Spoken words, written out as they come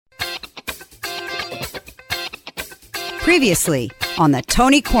Previously on the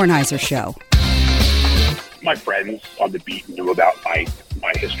Tony Kornheiser Show. My friends on the beat knew about my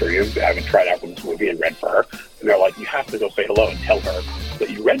history of having tried out for this movie and read for her. And they're like, you have to go say hello and tell her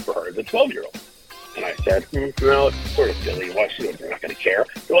that you read for her as a 12-year-old. And I said, no, it's sort of silly. Why should they're not going to care?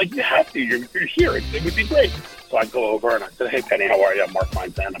 They're like, you have to. You're here. It would be great. So I go over and I said, hey, Penny, how are you? I'm Mark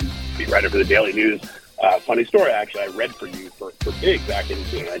Feinstein. I'm a beat writer for the Daily News. Funny story, actually. I read for you for Big back in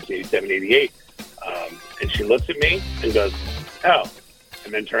 1987, 88. And she looks at me and goes, oh,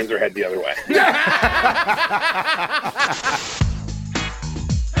 and then turns her head the other way.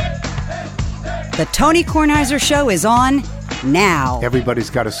 The Tony Kornheiser Show is on now.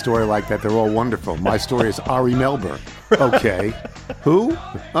 Everybody's got a story like that. They're all wonderful. My story is Ari Melber. Okay. Who?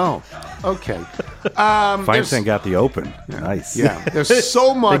 Oh, okay. Feinstein got the open. Yeah. Nice. Yeah. There's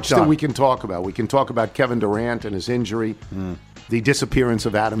so much that we can talk about. We can talk about Kevin Durant and his injury, the disappearance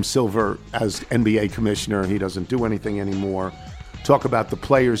of Adam Silver as NBA commissioner. He doesn't do anything anymore. Talk about the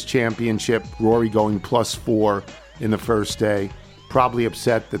Players' Championship, Rory going +4 in the first day. Probably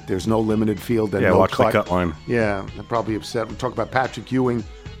upset that there's no limited field. And yeah, no watch the cut line. Yeah, they're probably upset. We'll talk about Patrick Ewing.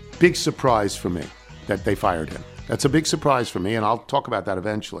 Big surprise for me that they fired him. That's a big surprise for me, and I'll talk about that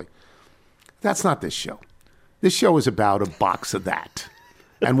eventually. That's not this show. This show is about a box of that.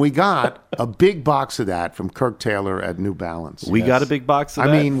 And we got a big box of that from Kirk Taylor at New Balance. We got a big box of that?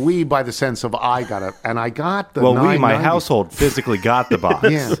 I mean, we by the sense of I got it. And I got the Well, 990. my household physically got the box.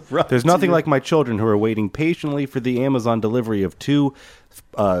 Yeah. Right. There's nothing like my children who are waiting patiently for the Amazon delivery of two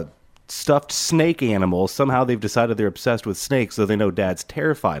stuffed snake animals. Somehow they've decided they're obsessed with snakes, so they know Dad's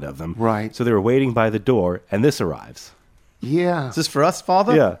terrified of them. Right. So they were waiting by the door, and this arrives. Yeah. Is this for us,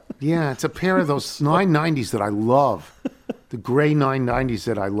 Father? Yeah. Yeah, it's a pair of those 990s that I love. The gray 990s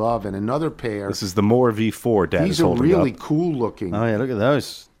that I love, and another pair. This is the Moore V4 Dad These is are holding really up. cool looking. Oh, yeah, look at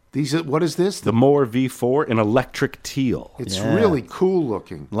those. These are, what is this? The Moore V4 in electric teal. It's Yeah. really cool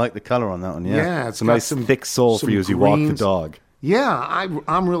looking. I like the color on that one, yeah. Yeah, It's a nice thick sole for you as you walk the dog. Yeah,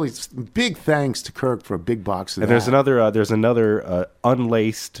 I'm really big thanks to Kirk for a big box of And that. there's another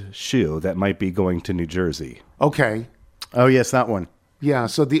unlaced shoe that might be going to New Jersey. Okay. Oh, yes, that one. Yeah,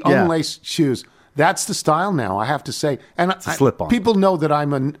 so the unlaced shoes, that's the style now, I have to say. And It's a slip-on. People know that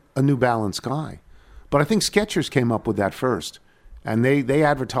I'm a New Balance guy. But I think Skechers came up with that first. And they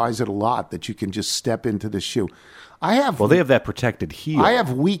advertise it a lot, that you can just step into the shoe. They have that protected heel. I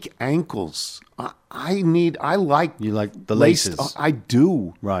have weak ankles. I like... You like the laces. I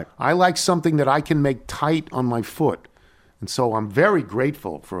do. Right. I like something that I can make tight on my foot. And so I'm very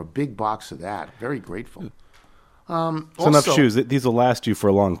grateful for a big box of that. Very grateful. It's enough shoes. These will last you for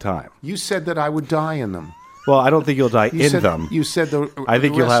a long time. You said that I would die in them. Well, I don't think you'll die in them. You said I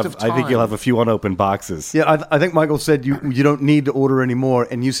think the you'll rest have. of time. I think you'll have a few unopened boxes. Yeah, I think Michael said you don't need to order anymore,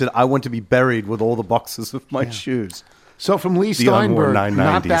 and you said, I want to be buried with all the boxes of my shoes. So from Lee The unworn Steinberg, 990s.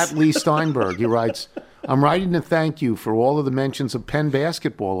 not that Lee Steinberg, he writes, I'm writing to thank you for all of the mentions of Penn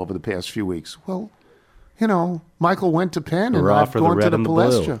basketball over the past few weeks. Well, Michael went to Penn, and Hurrah I've for the gone to red the and the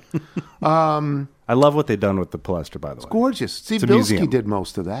blue. Palestra. I love what they've done with the Palestra, by the way. Gorgeous. Steve It's a Bilski museum. did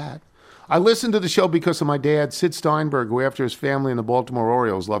most of that. I listened to the show because of my dad, Sid Steinberg, who after his family in the Baltimore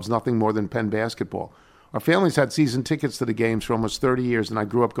Orioles loves nothing more than Penn basketball. Our family's had season tickets to the games for almost 30 years, and I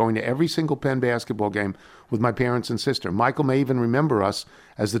grew up going to every single Penn basketball game with my parents and sister. Michael may even remember us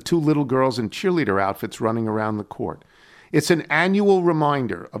as the two little girls in cheerleader outfits running around the court. It's an annual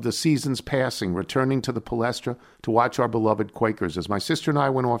reminder of the season's passing, returning to the Palestra to watch our beloved Quakers. As my sister and I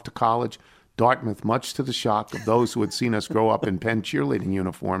went off to college, Dartmouth, much to the shock of those who had seen us grow up in Penn cheerleading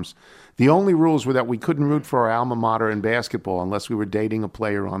uniforms, the only rules were that we couldn't root for our alma mater in basketball unless we were dating a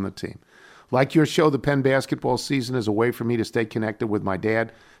player on the team. Like your show, the Penn basketball season is a way for me to stay connected with my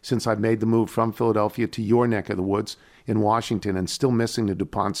dad since I've made the move from Philadelphia to your neck of the woods in Washington and still missing the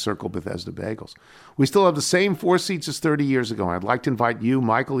DuPont Circle Bethesda bagels. We still have the same 4 seats as 30 years ago. I'd like to invite you,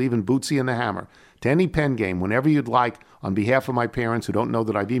 Michael, even Bootsy and the Hammer, to any Penn game whenever you'd like on behalf of my parents who don't know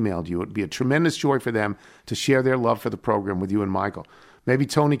that I've emailed you. It would be a tremendous joy for them to share their love for the program with you and Michael. Maybe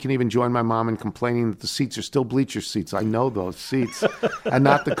Tony can even join my mom in complaining that the seats are still bleacher seats. I know those seats. And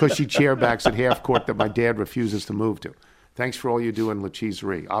not the cushy chairbacks at half court that my dad refuses to move to. Thanks for all you do in La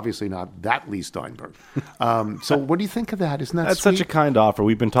Cheeserie. Obviously not that Lee Steinberg. So what do you think of that? Isn't that That's sweet? such a kind offer.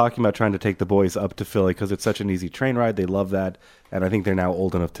 We've been talking about trying to take the boys up to Philly because it's such an easy train ride. They love that. And I think they're now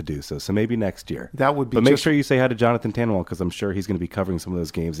old enough to do so. So maybe next year. That would be But make just- sure you say hi to Jonathan Tannenwald because I'm sure he's going to be covering some of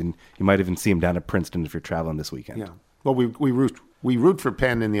those games. And you might even see him down at Princeton if you're traveling this weekend. Yeah. Well, we root for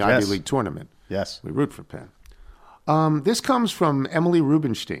Penn in the Ivy Yes. League tournament. Yes. We root for Penn. This comes from Emily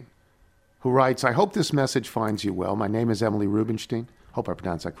Rubenstein, who writes, I hope this message finds you well. My name is Emily Rubenstein. Hope I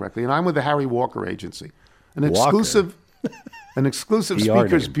pronounced that correctly. And I'm with the Harry Walker Agency, an exclusive an exclusive PR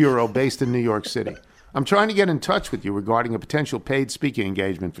speakers name. bureau based in New York City. I'm trying to get in touch with you regarding a potential paid speaking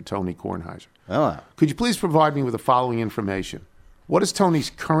engagement for Tony Kornheiser. Oh. Could you please provide me with the following information? What is Tony's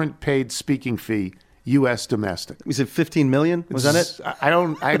current paid speaking fee, U.S. domestic? You said 15 million? Was that it? I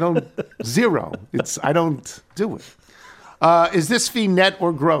don't, zero. I don't do it. Is this fee net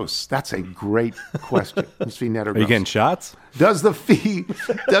or gross? That's a great question. Is fee net or Are gross? you getting shots? Does the fee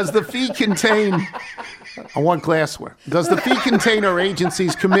contain, I want glassware. Does the fee contain our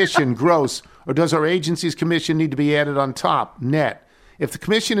agency's commission, gross, or does our agency's commission need to be added on top, net? If the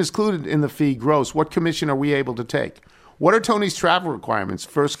commission is included in the fee, gross, what commission are we able to take? What are Tony's travel requirements?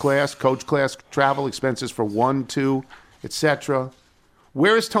 First class, coach class, travel expenses for 1, 2, etc.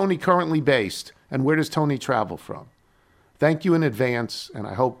 Where is Tony currently based, and where does Tony travel from? Thank you in advance, and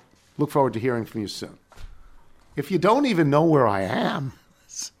look forward to hearing from you soon. If you don't even know where I am,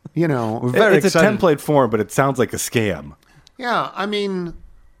 We're very It's excited. a template form, but it sounds like a scam. yeah, I mean,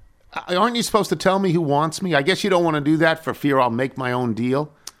 aren't you supposed to tell me who wants me? I guess you don't want to do that for fear I'll make my own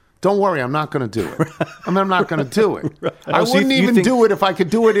deal. Don't worry, I'm not going to do it. I'm not going to do it. I Oh, so wouldn't you even think- do it if I could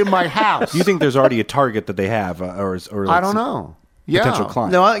do it in my house. You think there's already a target that they have, or like I don't know. Yeah. potential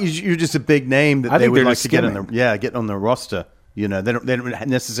client? No, you're just a big name that I they think would they're like just to get on skimming. get on the roster. They don't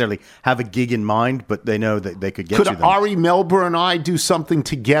necessarily have a gig in mind, but they know that they could get Could you them. Ari Melber and I do something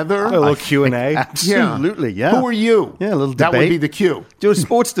together? A little Q&A. Absolutely, yeah. Who are you? Yeah, a little That would debate. be the cue. Do a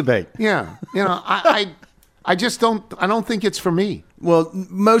sports debate. Yeah. I just don't. I don't think it's for me. Well,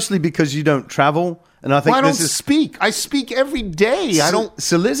 mostly because you don't travel, and I think Well, I don't this is. speak. I speak every day. I don't.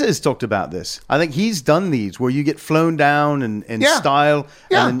 Saliza has talked about this. I think he's done these where you get flown down and Yeah. style,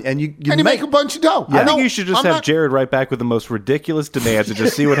 Yeah. and you make a bunch of dough. I think you should just have Jared write back with the most ridiculous demands and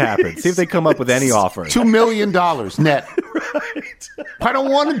just see what happens. See if they come up with any offers. $2 million net. I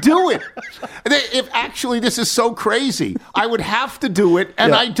don't want to do it. If actually this is so crazy, I would have to do it,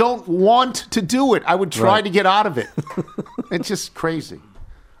 and Yeah. I don't want to do it. I would try to get out of it. It's just crazy.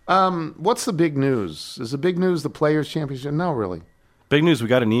 What's the big news? Is the big news the Players' Championship? No, really. Big news, we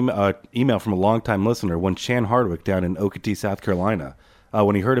got an email from a longtime listener, one Chan Hardwick down in Okatee, South Carolina.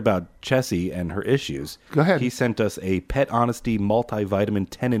 When he heard about Chessie and her issues, Go ahead. he sent us a Pet Honesty multivitamin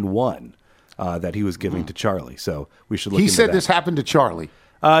 10-in-1 that he was giving to Charlie. So we should look He into said that. this happened to Charlie.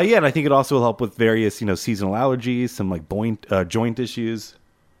 Yeah, and I think it also will help with various, seasonal allergies, some like joint issues.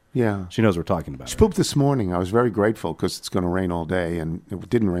 Yeah. She knows what we're talking about. She pooped this morning. I was very grateful because it's going to rain all day, and it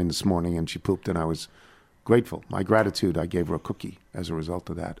didn't rain this morning, and she pooped, and I was grateful. My gratitude, I gave her a cookie as a result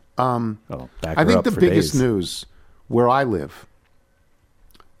of that. Back I her think up the for biggest days. news where I live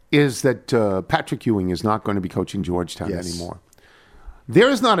is that Patrick Ewing is not going to be coaching Georgetown Yes. anymore. There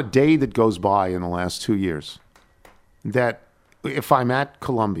is not a day that goes by in the last 2 years that if I'm at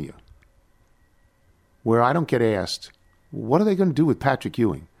Columbia where I don't get asked, what are they going to do with Patrick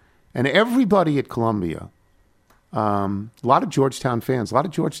Ewing? And everybody at Columbia, a lot of Georgetown fans, a lot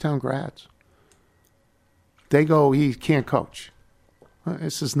of Georgetown grads, they go, he can't coach.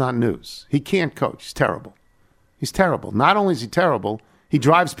 This is not news. He can't coach. He's terrible. He's terrible. Not only is he terrible, he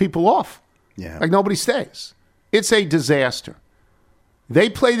drives people off. Yeah. Like nobody stays. It's a disaster. They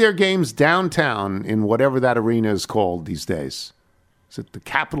play their games downtown in whatever that arena is called these days. Is it the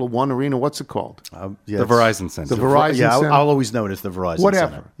Capital One Arena? What's it called? Yeah, The Verizon Center. The Verizon Yeah, Center? I'll always know it as the Verizon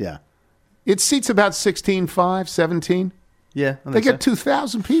Whatever. Center. Yeah. It seats about 16,500, 17. Yeah. I They think get so.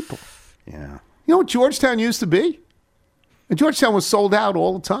 2,000 people. Yeah. You know what Georgetown used to be? And Georgetown was sold out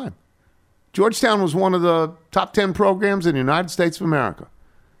all the time. Georgetown was one of the top 10 programs in the United States of America.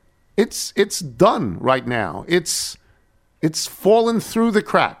 It's done right now. It's fallen through the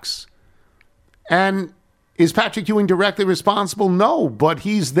cracks. And is Patrick Ewing directly responsible? No, but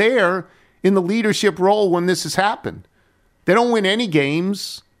he's there in the leadership role when this has happened. They don't win any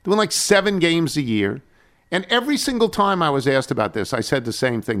games. They win like 7 games a year. And every single time I was asked about this, I said the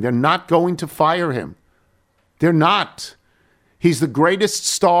same thing. They're not going to fire him. They're not. He's the greatest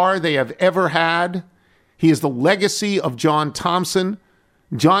star they have ever had. He is the legacy of John Thompson.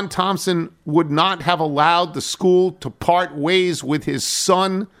 John Thompson would not have allowed the school to part ways with his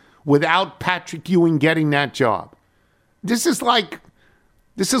son without Patrick Ewing getting that job. This is like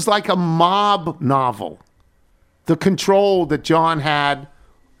a mob novel. The control that John had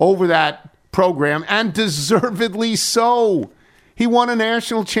over that program, and deservedly so. He won a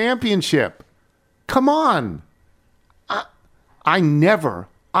national championship. Come on.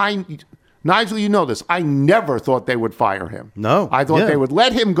 Nigel, you know this. I never thought they would fire him. No. I thought Yeah. they would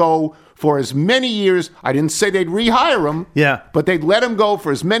let him go for as many years. I didn't say they'd rehire him. Yeah. But they'd let him go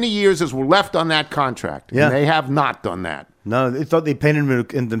for as many years as were left on that contract. Yeah. And they have not done that. No, they thought they painted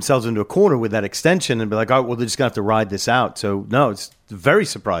themselves into a corner with that extension and be like, oh, well, they're just going to have to ride this out. So, no, it's very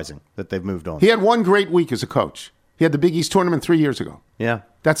surprising that they've moved on. He had one great week as a coach. He had the Big East tournament 3 years ago. Yeah.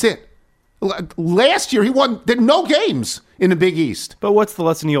 That's it. Last year, there were no games in the Big East. But what's the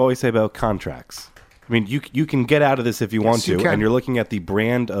lesson you always say about contracts? I mean, you can get out of this if you want to, and you're looking at the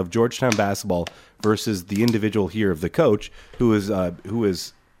brand of Georgetown basketball versus the individual here of the coach who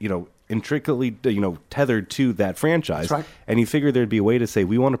is intricately tethered to that franchise. That's right. And you figure there'd be a way to say,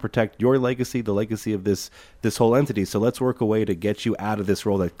 we want to protect your legacy, the legacy of this whole entity, so let's work a way to get you out of this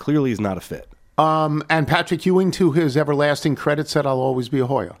role that clearly is not a fit. And Patrick Ewing, to his everlasting credit, said, I'll always be a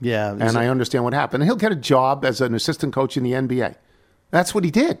Hoya. Yeah. And I understand what happened. And he'll get a job as an assistant coach in the NBA. That's what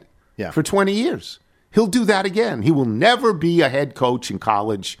he did for 20 years. He'll do that again. He will never be a head coach in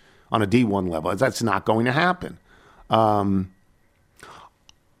college on a D1 level. That's not going to happen. Now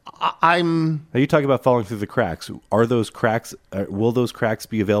you talk about falling through the cracks. Are those cracks? Will those cracks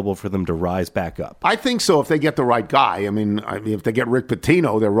be available for them to rise back up? I think so if they get the right guy. I mean, if they get Rick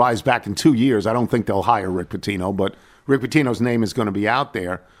Pitino, they'll rise back in 2 years. I don't think they'll hire Rick Pitino, but Rick Pitino's name is going to be out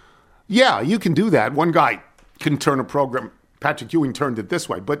there. Yeah, you can do that. One guy can turn a program. Patrick Ewing turned it this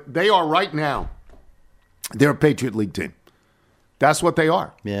way. But they are right now, they're a Patriot League team. That's what they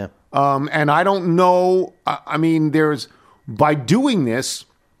are. Yeah. And I don't know. I mean, by doing this,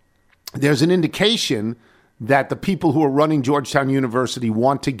 there's an indication that the people who are running Georgetown University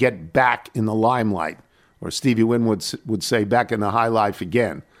want to get back in the limelight, or Stevie Wynn would say, back in the high life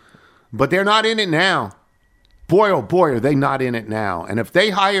again. But they're not in it now. Boy, oh boy, are they not in it now. And if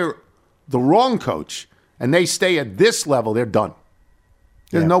they hire the wrong coach and they stay at this level, they're done.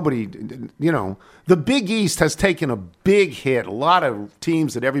 There's nobody, the Big East has taken a big hit. A lot of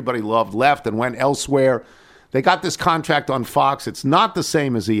teams that everybody loved left and went elsewhere. They got this contract on Fox. It's not the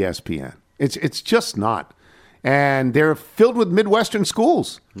same as ESPN. It's just not. And they're filled with Midwestern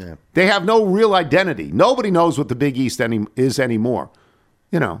schools. Yeah. They have no real identity. Nobody knows what the Big East is anymore.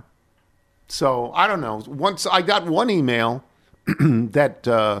 So I don't know. Once I got one email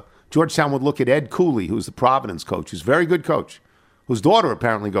that Georgetown would look at Ed Cooley, who's the Providence coach, who's a very good coach, whose daughter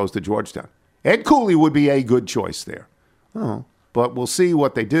apparently goes to Georgetown. Ed Cooley would be a good choice there. Oh, but we'll see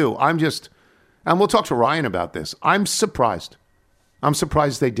what they do. And we'll talk to Ryan about this. I'm surprised. I'm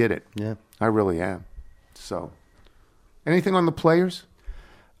surprised they did it. Yeah. I really am. So, anything on the players?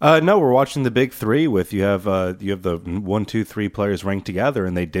 No, we're watching the big three with you have the 1, 2, 3 players ranked together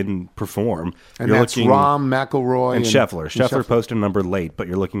and they didn't perform. And that's Rahm, McIlroy, and Scheffler. Scheffler posted a number late, but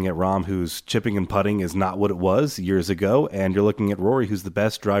you're looking at Rahm, whose chipping and putting is not what it was years ago, and you're looking at Rory, who's the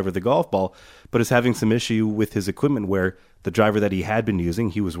best driver of the golf ball, but is having some issue with his equipment where the driver that he had been using,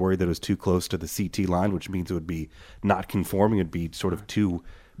 he was worried that it was too close to the CT line, which means it would be not conforming. It'd be sort of too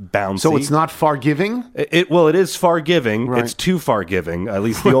bouncy. So it's not far-giving? It is far-giving. Right. It's too far-giving. At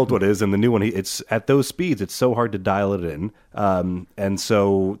least the old one is, and the new one, it's at those speeds, it's so hard to dial it in. And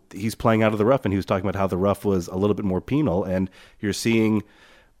so he's playing out of the rough, and he was talking about how the rough was a little bit more penal, and you're seeing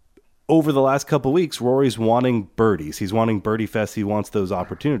over the last couple of weeks, Rory's wanting birdies. He's wanting birdie fest. He wants those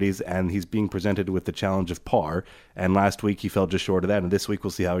opportunities, and he's being presented with the challenge of par. And last week he fell just short of that, and this week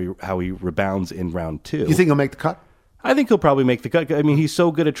we'll see how he rebounds in round 2. You think he'll make the cut? I think he'll probably make the cut. I mean, he's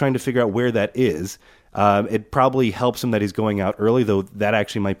so good at trying to figure out where that is. It probably helps him that he's going out early, though that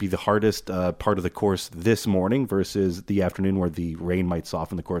actually might be the hardest part of the course this morning versus the afternoon where the rain might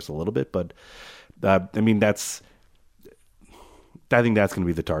soften the course a little bit. But, I think that's going to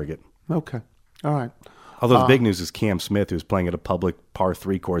be the target. Okay. All right. Although the big news is Cam Smith, who's playing at a public par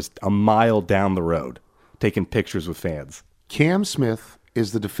 3 course a mile down the road, taking pictures with fans. Cam Smith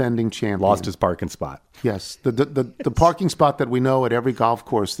is the defending champion. Lost his parking spot. Yes. The parking spot that we know at every golf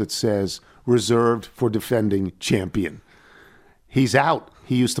course that says reserved for defending champion. He's out.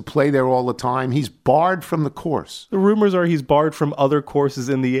 He used to play there all the time. He's barred from the course. The rumors are he's barred from other courses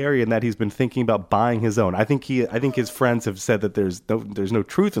in the area and that he's been thinking about buying his own. I think his friends have said that there's no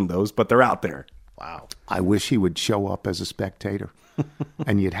truth in those, but they're out there. Wow. I wish he would show up as a spectator.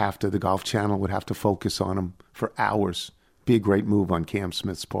 And the Golf Channel would have to focus on him for hours. Be a great move on Cam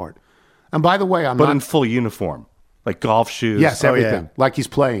Smith's part. And by the way, But in full uniform. Like golf shoes. Yes, everything. Like he's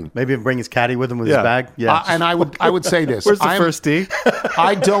playing. Maybe bring his caddy with him with his bag. Yeah. And I would say this. Where's the first tee?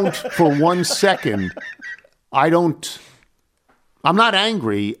 I don't, for 1 second, I'm not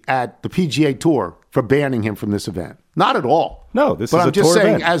angry at the PGA Tour for banning him from this event. Not at all. No, this is a tour event. But I'm just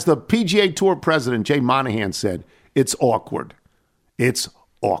saying, event. as the PGA Tour president, Jay Monahan, said, it's awkward. It's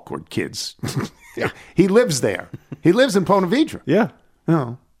awkward, kids. He lives there. He lives in Ponte Vedra. Yeah.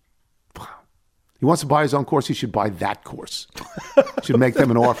 Oh. He wants to buy his own course. He should buy that course. Should make them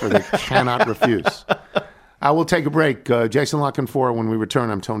an offer they cannot refuse. I will take a break. Jason Lockenfora. When we return,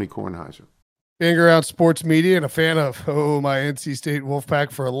 I'm Tony Kornheiser. Being around sports media and a fan of my NC State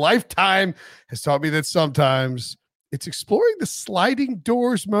Wolfpack for a lifetime has taught me that sometimes it's exploring the sliding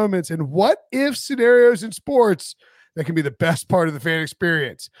doors moments and what if scenarios in sports that can be the best part of the fan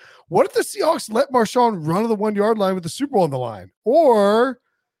experience. What if the Seahawks let Marshawn run to the 1 yard line with the Super Bowl on the line? Or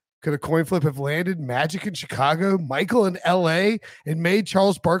could a coin flip have landed Magic in Chicago, Michael in LA, and made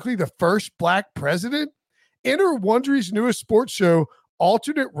Charles Barkley the first black president? Enter Wondery's newest sports show,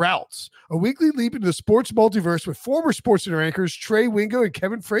 Alternate Routes, a weekly leap into the sports multiverse with former SportsCenter anchors Trey Wingo and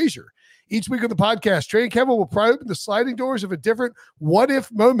Kevin Frazier. Each week on the podcast, Trey and Kevin will pry open the sliding doors of a different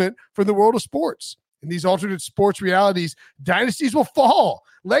what-if moment from the world of sports. In these alternate sports realities, dynasties will fall,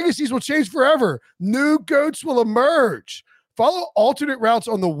 legacies will change forever, new GOATs will emerge. Follow Alternate Routes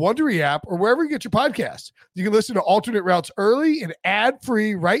on the Wondery app or wherever you get your podcasts. You can listen to Alternate Routes early and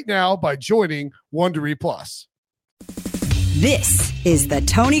ad-free right now by joining Wondery Plus. This is the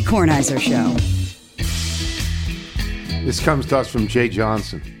Tony Kornheiser Show. This comes to us from Jay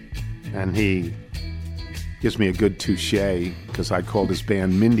Johnson, and he gives me a good touche because I called his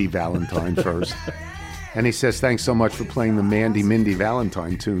band Mindy Valentine first. And he says, thanks so much for playing the Mindy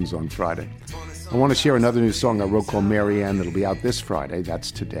Valentine tunes on Friday. I want to share another new song I wrote called Marianne that'll be out this Friday. That's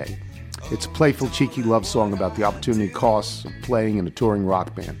today. It's a playful, cheeky love song about the opportunity costs of playing in a touring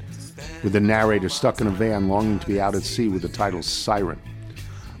rock band, with the narrator stuck in a van longing to be out at sea with the title Siren.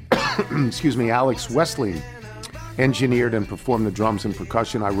 Excuse me, Alex Westling engineered and performed the drums and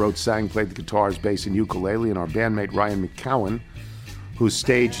percussion. I wrote, sang, played the guitars, bass, and ukulele, and our bandmate Ryan McCowan, whose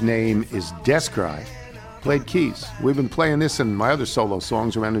stage name is Descry, played keys. We've been playing this and my other solo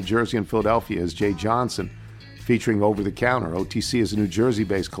songs around New Jersey and Philadelphia as Jay Johnson, featuring Over the Counter. OTC is a New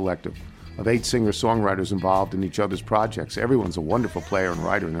Jersey-based collective of 8 singer-songwriters involved in each other's projects. Everyone's a wonderful player and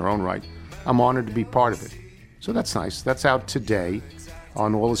writer in their own right. I'm honored to be part of it. So that's nice. That's out today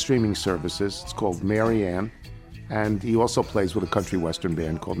on all the streaming services. It's called Marianne. And he also plays with a country western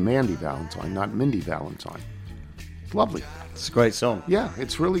band called Mandy Valentine, not Mindy Valentine. It's lovely. It's a great song. Yeah,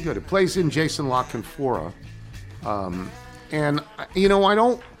 it's really good. It plays in Jason Lockenfora. And, you know,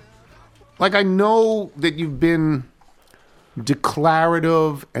 I know that you've been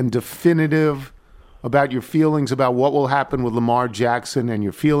declarative and definitive about your feelings about what will happen with Lamar Jackson and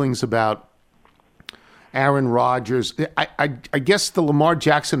your feelings about Aaron Rodgers. I guess the Lamar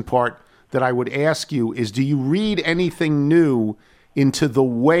Jackson part that I would ask you is, do you read anything new into the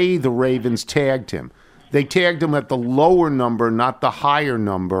way the Ravens tagged him? They tagged him at the lower number, not the higher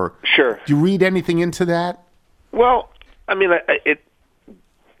number. Sure. Do you read anything into that? Well, I mean, it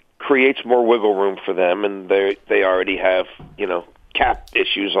creates more wiggle room for them, and they already have, cap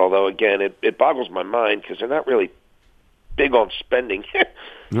issues, although, again, it boggles my mind because they're not really big on spending.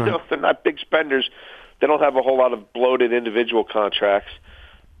 Right. They're not big spenders. They don't have a whole lot of bloated individual contracts.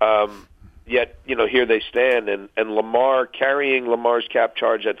 Yet, here they stand, and Lamar, carrying Lamar's cap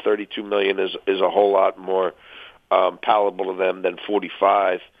charge at $32 million is a whole lot more palatable to them than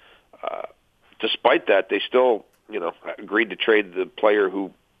 $45. Despite that, they still, agreed to trade the player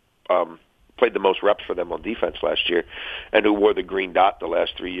who played the most reps for them on defense last year and who wore the green dot the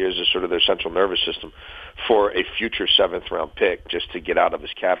last 3 years as sort of their central nervous system for a future 7th-round pick just to get out of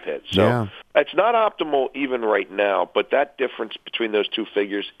his cap hit. So It's not optimal even right now, but that difference between those two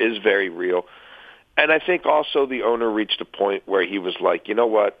figures is very real. And I think also the owner reached a point where he was like, you know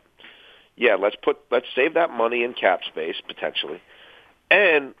what? Yeah, let's save that money in cap space potentially,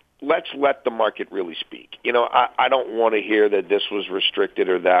 and let's let the market really speak. I don't want to hear that this was restricted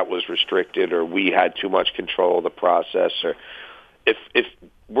or that was restricted or we had too much control of the process, or if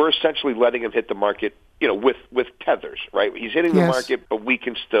we're essentially letting him hit the market, with tethers, right? He's hitting the market, but we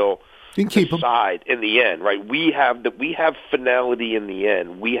can still decide in the end, right? We have finality in the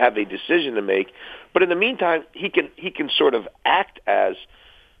end. We have a decision to make, but in the meantime, he can sort of act as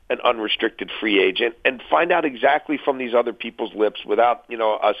an unrestricted free agent and find out exactly from these other people's lips without,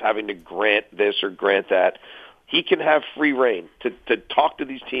 us having to grant this or grant that. He can have free reign to talk to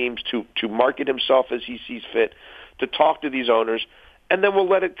these teams, to market himself as he sees fit, to talk to these owners, and then we'll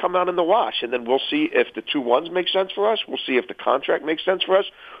let it come out in the wash. And then we'll see if the 2-1s make sense for us. We'll see if the contract makes sense for us,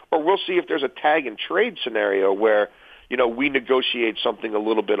 or we'll see if there's a tag and trade scenario where, we negotiate something a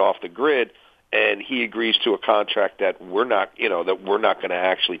little bit off the grid and he agrees to a contract that we're not going to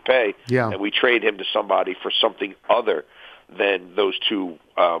actually pay, and we trade him to somebody for something other than those 2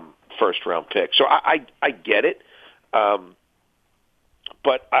 first-round picks. So I get it,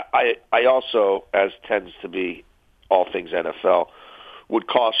 but I also, as tends to be all things NFL, would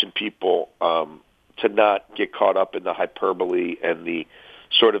caution people to not get caught up in the hyperbole and the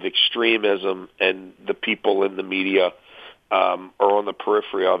sort of extremism, and the people in the media are on the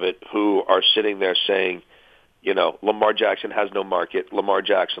periphery of it who are sitting there saying, Lamar Jackson has no market. Lamar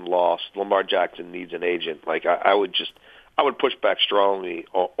Jackson lost. Lamar Jackson needs an agent. Like I would push back strongly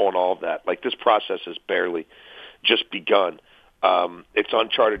on all of that. Like this process has barely just begun. It's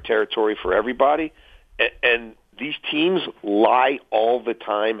uncharted territory for everybody, and these teams lie all the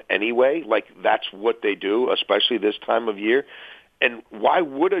time anyway. Like that's what they do, especially this time of year. And why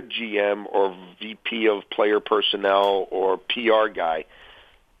would a GM or VP of player personnel or PR guy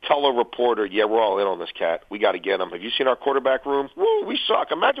tell a reporter, yeah, we're all in on this cat. We got to get him. Have you seen our quarterback room? Woo, we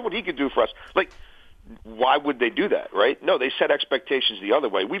suck. Imagine what he could do for us. Like, why would they do that, right? No, they set expectations the other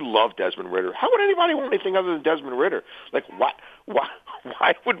way. We love Desmond Ridder. How would anybody want anything other than Desmond Ridder? Like,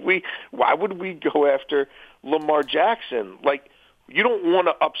 why would we go after Lamar Jackson? Like, you don't want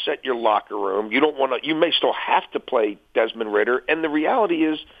to upset your locker room. You may still have to play Desmond Ridder. And the reality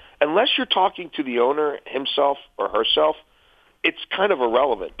is, unless you're talking to the owner himself or herself, it's kind of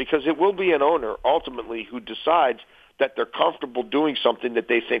irrelevant because it will be an owner ultimately who decides that they're comfortable doing something that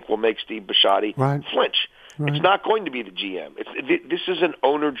they think will make Steve Bisciotti flinch. Right. It's not going to be the GM. This is an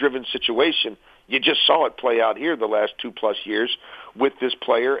owner-driven situation. You just saw it play out here the last 2+ years with this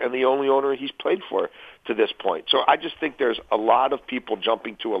player and the only owner he's played for to this point. So I just think there's a lot of people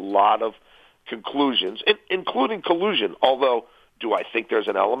jumping to a lot of conclusions, including collusion, although do I think there's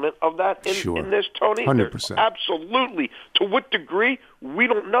an element of that in this, Tony? 100%. Absolutely. To what degree, we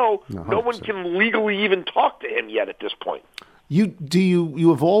don't know. No one can legally even talk to him yet at this point. You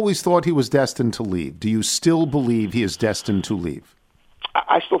have always thought he was destined to leave. Do you still believe he is destined to leave?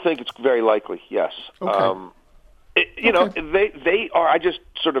 I still think it's very likely, yes. Okay. They are. I just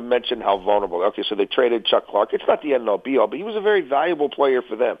sort of mentioned how vulnerable. Okay, so they traded Chuck Clark. It's not the end all be all, but he was a very valuable player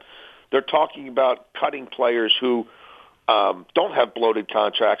for them. They're talking about cutting players who don't have bloated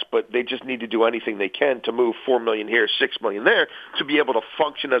contracts, but they just need to do anything they can to move $4 million here, $6 million there to be able to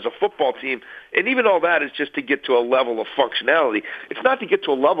function as a football team. And even all that is just to get to a level of functionality. It's not to get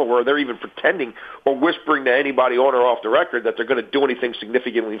to a level where they're even pretending or whispering to anybody on or off the record that they're going to do anything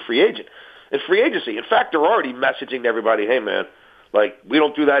significantly in free agency. In fact, they're already messaging to everybody, hey, man, like, we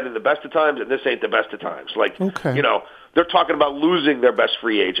don't do that in the best of times, and this ain't the best of times. Like, they're talking about losing their best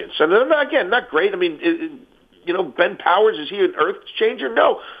free agents. And again, not great. I mean, Ben Powers, is he an earth changer?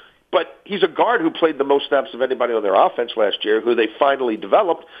 No. But he's a guard who played the most snaps of anybody on their offense last year, who they finally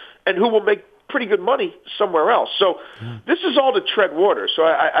developed, and who will make pretty good money somewhere else. So this is all to tread water. So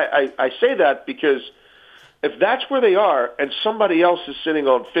I say that because if that's where they are and somebody else is sitting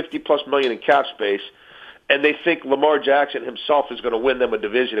on $50+ million in cap space and they think Lamar Jackson himself is going to win them a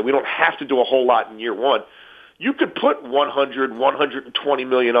division and we don't have to do a whole lot in year one, you could put $120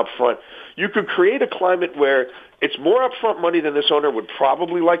 million up front. You could create a climate where it's more upfront money than this owner would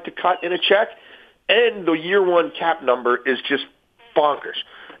probably like to cut in a check, and the year one cap number is just bonkers.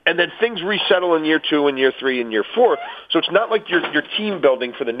 And then things resettle in year 2 and year 3 and year 4. So it's not like your team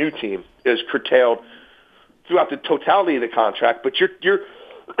building for the new team is curtailed throughout the totality of the contract, but you're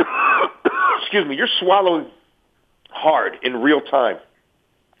excuse me, you're swallowing hard in real time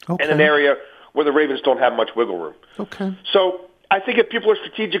in an area where the Ravens don't have much wiggle room. Okay. So I think if people are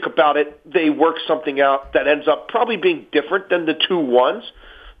strategic about it, they work something out that ends up probably being different than the 2 ones,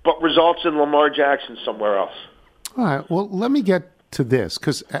 but results in Lamar Jackson somewhere else. All right. Well, let me get to this,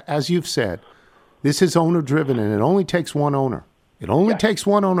 because as you've said, this is owner-driven, and it only takes one owner. It only takes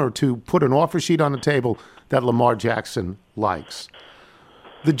one owner to put an offer sheet on the table that Lamar Jackson likes.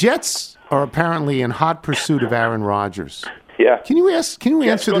 The Jets are apparently in hot pursuit of Aaron Rodgers. Yeah. Can you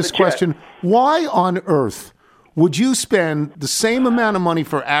answer this question? Why on earth would you spend the same amount of money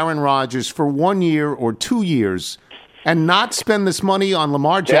for Aaron Rodgers for 1 year or 2 years and not spend this money on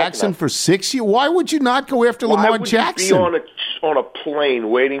Lamar Jackson for 6 years? Why would you not go after Lamar Jackson? Why would you be on a plane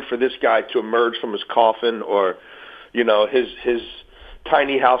waiting for this guy to emerge from his coffin or, his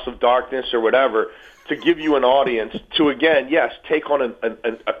tiny house of darkness or whatever to give you an audience to, again, take on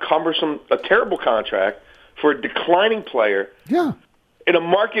a cumbersome, a terrible contract for a declining player in a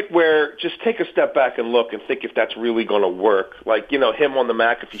market where just take a step back and look and think if that's really going to work. Like, him on the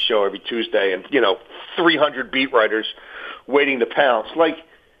McAfee show every Tuesday and, 300 beat writers waiting to pounce. Like,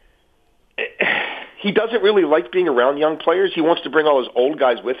 he doesn't really like being around young players. He wants to bring all his old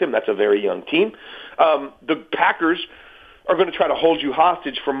guys with him. That's a very young team. The Packers are going to try to hold you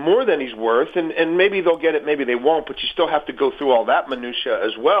hostage for more than he's worth, and maybe they'll get it, maybe they won't, but you still have to go through all that minutia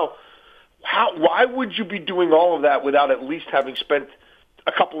as well. Why would you be doing all of that without at least having spent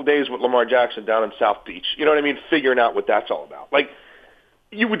a couple of days with Lamar Jackson down in South Beach? You know what I mean? Figuring out what that's all about. Like,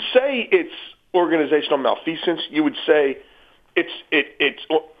 you would say it's organizational malfeasance. You would say it's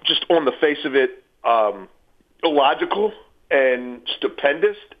just on the face of it illogical and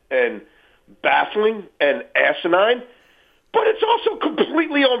stupendous and baffling and asinine, but it's also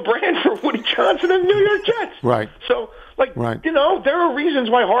completely on brand for Woody Johnson and the New York Jets. Right. So, there are reasons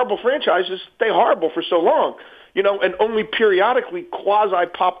why horrible franchises stay horrible for so long, and only periodically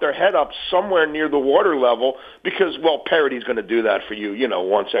quasi-pop their head up somewhere near the water level because, parody's going to do that for you,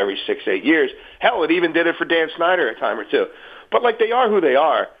 once every 6-8 years. Hell, it even did it for Dan Snyder a time or two. But, they are who they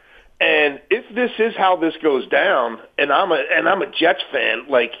are. And if this is how this goes down, and I'm a Jets fan,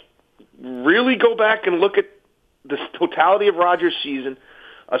 really go back and look at the totality of Rodgers' season,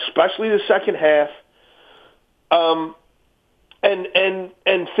 especially the second half, and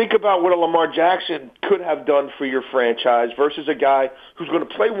think about what a Lamar Jackson could have done for your franchise versus a guy who's going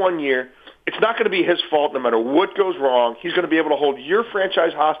to play 1 year. It's not going to be his fault no matter what goes wrong. He's going to be able to hold your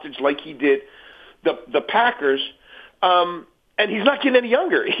franchise hostage like he did the Packers, and he's not getting any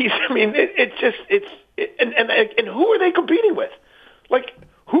younger. And who are they competing with?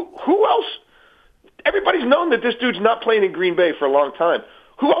 Who else? Everybody's known that this dude's not playing in Green Bay for a long time.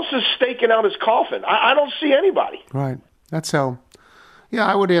 Who else is staking out his coffin? I don't see anybody. Right. That's how. Yeah,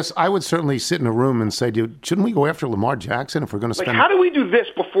 I would certainly sit in a room and say, dude, shouldn't we go after Lamar Jackson if we're going to spend? How do we do this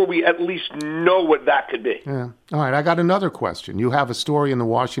before we at least know what that could be? Yeah. All right. I got another question. You have a story in the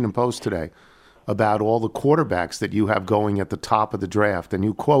Washington Post today about all the quarterbacks that you have going at the top of the draft, and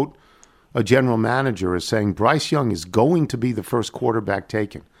you quote a general manager as saying Bryce Young is going to be the first quarterback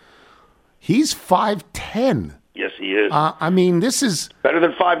taken. He's 5'10". Yes, he is. This is better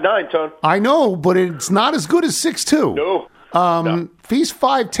than 5'9", Tone. I know, but it's not as good as 6'2". No. If he's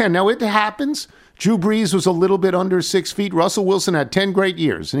 5'10", now it happens. Drew Brees was a little bit under 6 feet. Russell Wilson had 10 great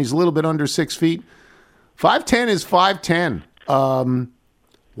years, and he's a little bit under 6 feet. 5'10" is 5'10".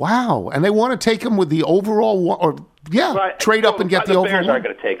 Wow. And they want to take him with the overall trade up and get the overall. The Bears aren't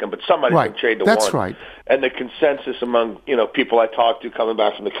going to take him, but somebody's going to trade the That's one. right. And the consensus among people I talked to coming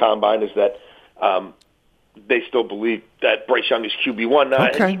back from the Combine is that they still believe that Bryce Young is QB1.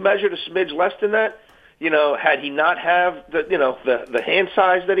 Now, had he measured a smidge less than that, had he not have the hand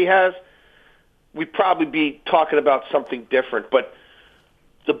size that he has, we'd probably be talking about something different. But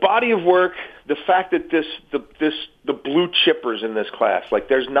the body of work, the fact that the blue chippers in this class,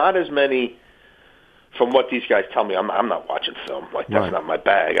 there's not as many. From what these guys tell me, I'm not watching film. That's not my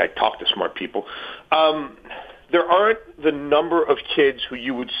bag. I talk to smart people. There aren't the number of kids who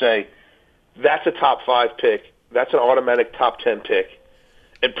you would say that's a top 5 pick, that's an automatic top 10 pick,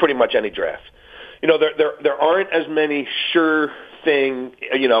 in pretty much any draft. There aren't as many sure thing,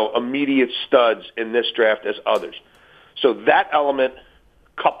 immediate studs in this draft as others. So that element,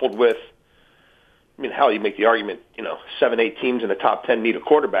 coupled with, you make the argument, 7-8 teams in the top 10 need a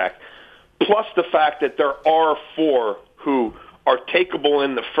quarterback. Plus the fact that there are 4 who are takeable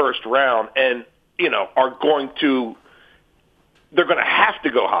in the first round and, they're going to have to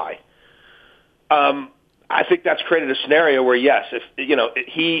go high. I think that's created a scenario where, yes, if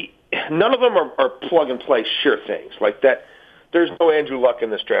none of them are plug and play sure things like that. There's no Andrew Luck in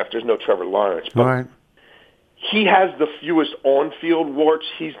this draft. There's no Trevor Lawrence. But he has the fewest on-field warts.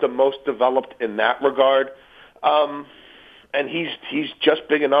 He's the most developed in that regard. And he's just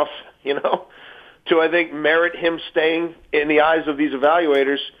big enough, to, I think, merit him staying in the eyes of these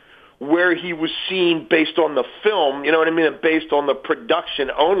evaluators where he was seen based on the film, and based on the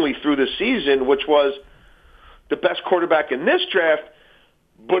production only through the season, which was the best quarterback in this draft.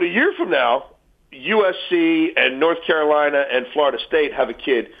 But a year from now, USC and North Carolina and Florida State have a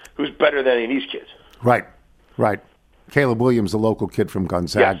kid who's better than any of these kids. Right. Caleb Williams, the local kid from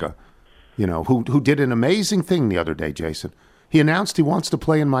Gonzaga. Yes. Who did an amazing thing the other day, Jason. He announced he wants to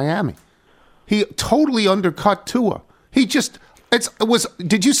play in Miami. He totally undercut Tua. Did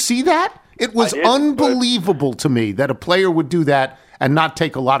you see that? It was unbelievable to me that a player would do that and not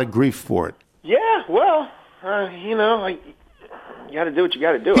take a lot of grief for it. Yeah, well, you got to do what you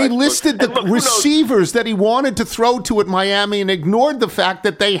got to do. He listed the receivers that he wanted to throw to at Miami and ignored the fact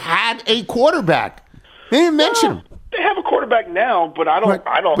that they had a quarterback. They didn't mention him. They have a quarterback now, but I don't.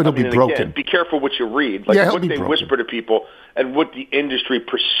 But he'll be broken. Again, be careful what you read. What they broken. Whisper to people and what the industry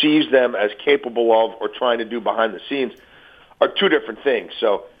perceives them as capable of or trying to do behind the scenes are two different things.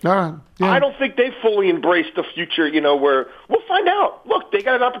 So I don't think they fully embraced the future, where we'll find out. Look, they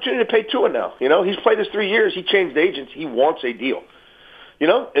got an opportunity to pay Tua now. He's played his 3 years. He changed agents. He wants a deal.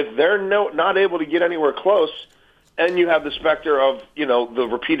 If they're not able to get anywhere close, and you have the specter of, the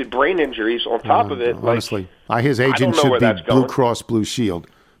repeated brain injuries on top of it. Honestly, his agent should be Blue Cross Blue Shield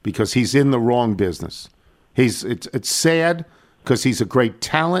because he's in the wrong business. It's sad because he's a great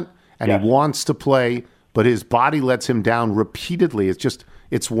talent and he wants to play but his body lets him down repeatedly.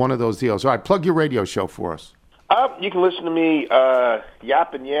 It's one of those deals. All right, plug your radio show for us. You can listen to me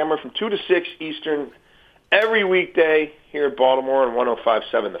yap and yammer from 2 to 6 Eastern every weekday here in Baltimore on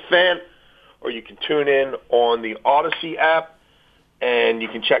 105.7 The Fan, or you can tune in on the Odyssey app, and you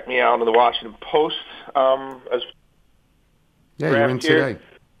can check me out on the Washington Post. You're in today.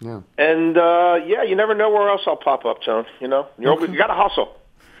 Yeah. And, you never know where else I'll pop up, Tone. You got to hustle.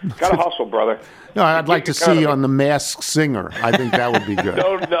 Got to hustle, brother. No, I'd like to see you on The Masked Singer. I think that would be good.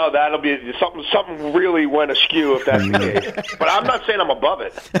 No, that'll be something really went askew if that's the case. But I'm not saying I'm above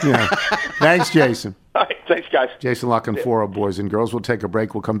it. Yeah. Thanks, Jason. All right, thanks, guys. Jason Luck and 4 boys and girls. We'll take a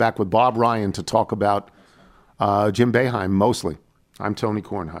break. We'll come back with Bob Ryan to talk about Jim Boeheim mostly. I'm Tony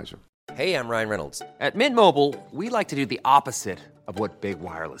Kornheiser. Hey, I'm Ryan Reynolds. At Mint Mobile, we like to do the opposite of what Big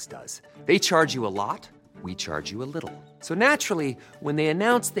Wireless does. They charge you a lot. We charge you a little. So naturally, when they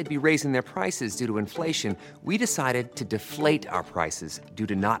announced they'd be raising their prices due to inflation, we decided to deflate our prices due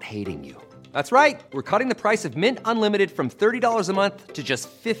to not hating you. That's right. We're cutting the price of Mint Unlimited from $30 a month to just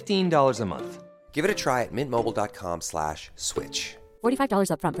 $15 a month. Give it a try at mintmobile.com/switch. $45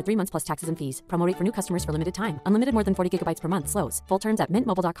 up front for 3 months plus taxes and fees. Promo rate for new customers for limited time. Unlimited more than 40 gigabytes per month. Slows full terms at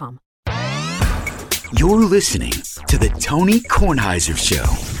mintmobile.com. You're listening to the Tony Kornheiser Show.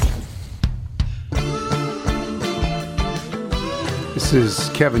 This is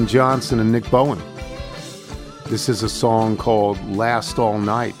Kevin Johnson and Nick Bowen. This is a song called Last All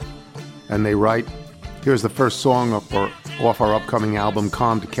Night. And they write, here's the first song off our upcoming album,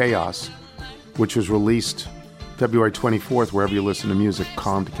 Calm to Chaos, which was released February 24th, wherever you listen to music,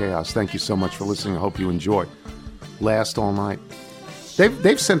 Calm to Chaos. Thank you so much for listening. I hope you enjoy. Last All Night.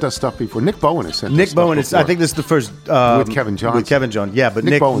 They've sent us stuff before. Nick Bowen has sent us stuff before. I think this is the first... with Kevin Johnson. With Kevin Johnson, yeah. But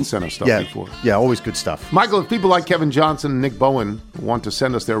Nick Bowen sent us stuff before. Yeah, always good stuff. Michael, if people like Kevin Johnson and Nick Bowen want to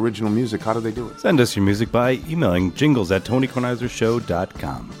send us their original music, how do they do it? Send us your music by emailing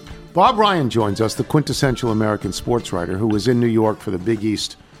jingles@tonykornheisershow.com. Bob Ryan joins us, the quintessential American sports writer who was in New York for the Big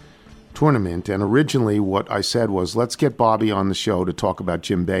East tournament. And originally what I said was, let's get Bobby on the show to talk about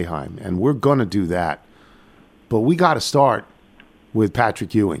Jim Boeheim. And we're going to do that. But we got to start with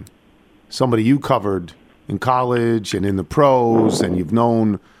Patrick Ewing, somebody you covered in college and in the pros and you've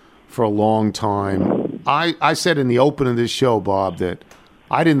known for a long time. I said in the open of this show, Bob, that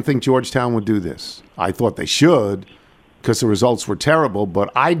I didn't think Georgetown would do this. I thought they should because the results were terrible,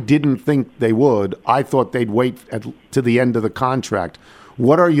 but I didn't think they would. I thought they'd wait to the end of the contract.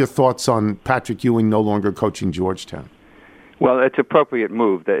 What are your thoughts on Patrick Ewing no longer coaching Georgetown? Well, it's an appropriate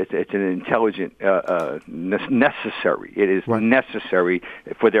move. It's an intelligent, necessary. It is necessary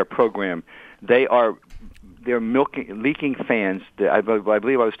for their program. They're leaking fans. I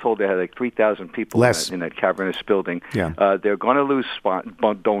believe I was told they had like 3,000 people in that cavernous building. Yeah. They're going to lose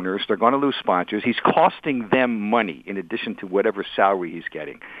donors. They're going to lose sponsors. He's costing them money in addition to whatever salary he's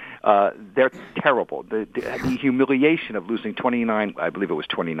getting. They're terrible. The humiliation of losing 29, I believe it was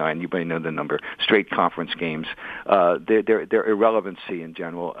 29, you may know the number, straight conference games. Their irrelevancy in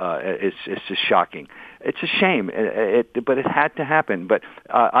general is just shocking. It's a shame, but it had to happen. But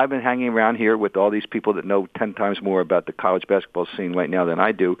I've been hanging around here with all these people that know 10 times more about the college basketball scene right now than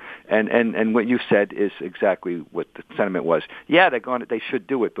I do, and what you said is exactly what the sentiment was. Yeah, they should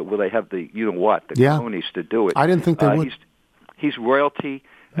do it, but will they have the cojones to do it? I didn't think they would. He's royalty.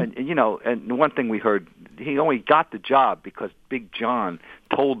 And one thing we heard, he only got the job because Big John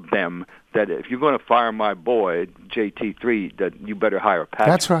told them that if you're going to fire my boy JT3, that you better hire Patrick.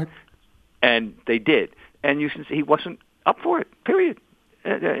 That's right. And they did, and you can see he wasn't up for it. Period.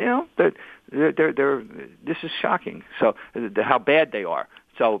 This is shocking. So how bad they are.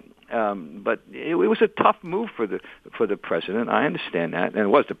 So, but it was a tough move for the president. I understand that, and it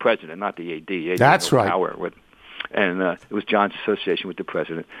was the president, not the AD. That's right. And it was John's association with the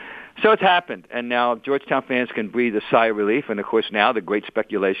president. So it's happened, and now Georgetown fans can breathe a sigh of relief. And of course, now the great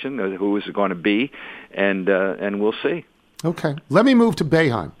speculation of who is it going to be, and we'll see. Okay, let me move to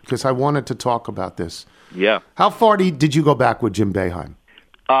Boeheim because I wanted to talk about this. Yeah. How far did you go back with Jim Boeheim?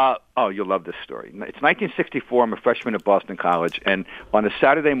 You'll love this story. It's 1964. I'm a freshman at Boston College, and on a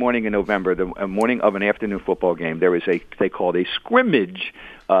Saturday morning in November, the morning of an afternoon football game, there was they called a scrimmage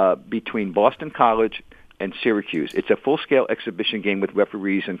between Boston College and Syracuse. It's a full-scale exhibition game with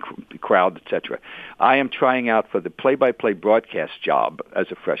referees and crowd, etc. I am trying out for the play-by-play broadcast job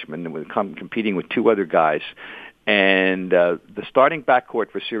as a freshman, and competing with 2 other guys. And the starting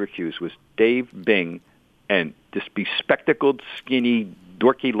backcourt for Syracuse was Dave Bing and this bespectacled, skinny,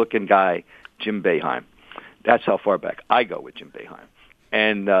 dorky-looking guy, Jim Boeheim. That's how far back I go with Jim Boeheim.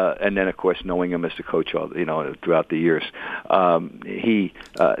 And then, of course, knowing him as the coach, throughout the years,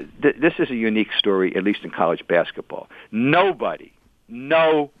 this is a unique story, at least in college basketball. Nobody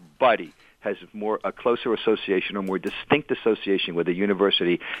has a closer association or more distinct association with a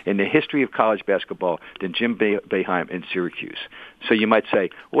university in the history of college basketball than Jim Boeheim in Syracuse. So you might say,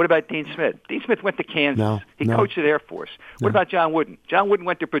 what about Dean Smith? Dean Smith went to Kansas. He coached at Air Force. What about John Wooden? John Wooden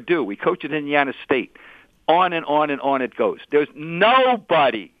went to Purdue. He coached at Indiana State. On and on and on it goes. There's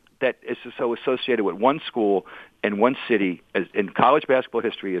nobody that is so associated with one school and one city as in college basketball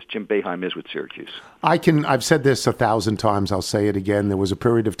history as Jim Boeheim is with Syracuse. I've said this 1,000 times. I'll say it again. There was a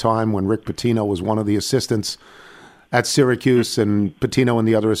period of time when Rick Pitino was one of the assistants at Syracuse, and Pitino and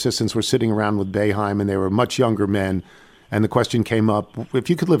the other assistants were sitting around with Boeheim, and they were much younger men. And the question came up,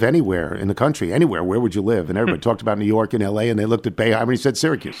 if you could live anywhere in the country, anywhere, where would you live? And everybody talked about New York and L.A., and they looked at Boeheim, and he said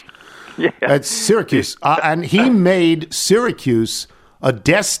Syracuse. Yeah. It's Syracuse. And he made Syracuse a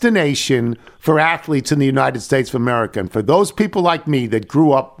destination for athletes in the United States of America. And for those people like me that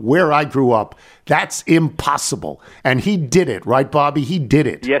grew up where I grew up, that's impossible. And he did it, right, Bobby? He did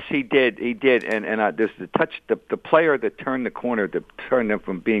it. Yes, he did. He did. And there's the player that turned the corner, that turned them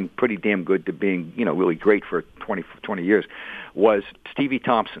from being pretty damn good to being, really great for 20 years, was Stevie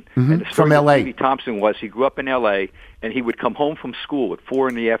Thompson. Mm-hmm. And the story from L.A. of Stevie Thompson was he grew up in L.A., and he would come home from school at 4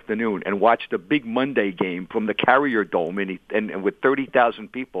 p.m. and watch the big Monday game from the Carrier Dome, and with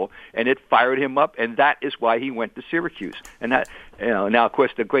 30,000 people, and it fired him up, and that is why he went to Syracuse. And that, now of course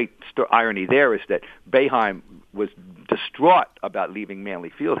the great irony there is that Boeheim was distraught about leaving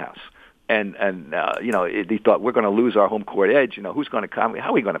Manley Fieldhouse. And he thought, we're going to lose our home court edge. Who's going to come? How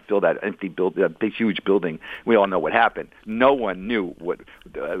are we going to fill that empty that big, huge building? We all know what happened. No one knew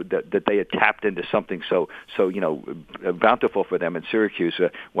that they had tapped into something so bountiful for them in Syracuse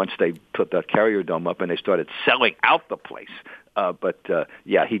once they put that Carrier Dome up and they started selling out the place. But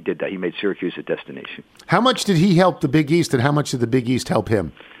he did that. He made Syracuse a destination. How much did he help the Big East, and how much did the Big East help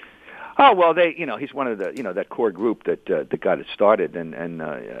him? Oh well, he's one of the that core group that got it started, and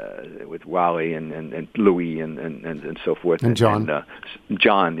with Wally and Louis and so forth, and John,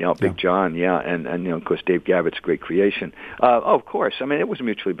 John, Big John, and of course Dave Gavitt's great creation. Of course, I mean it was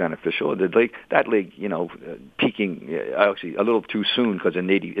mutually beneficial. That league, peaking actually a little too soon because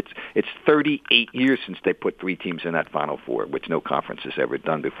it's 38 years since they put 3 teams in that Final Four, which no conference has ever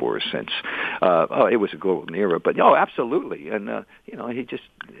done before or since. It was a golden era, but absolutely, and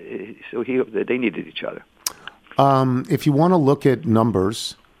they needed each other. If you want to look at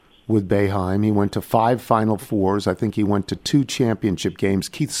numbers with Boeheim, he went to 5 Final Fours. I think he went to 2 championship games.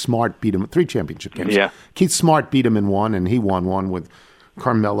 Keith Smart beat him 3 championship games. Yeah. Keith Smart beat him in 1, and he won 1 with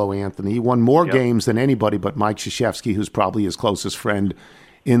Carmelo Anthony. He won more games than anybody but Mike Krzyzewski, who's probably his closest friend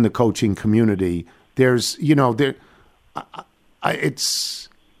in the coaching community. There's, he's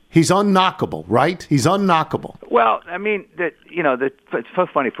unknockable, right? He's unknockable. Well, I mean, it's so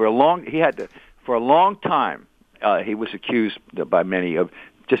funny. For a long time, he was accused by many of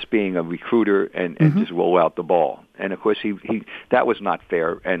just being a recruiter and just roll out the ball. And of course, he that was not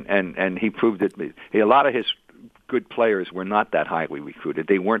fair. And he proved that a lot of his good players were not that highly recruited.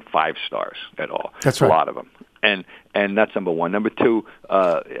 They weren't 5 stars at all. That's right. A lot of them. And that's number one. Number two,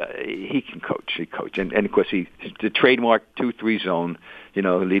 he can coach. He coached, and of course the trademark 2-3 zone. He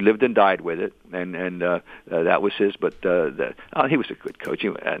lived and died with it, and that was his. But he was a good coach,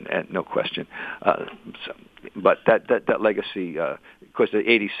 and no question. But that legacy, of course, the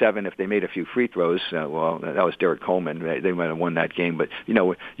 '87. If they made a few free throws, that was Derek Coleman. They might have won that game. But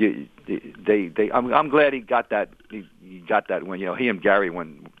I'm glad he got that. He got that when he and Gary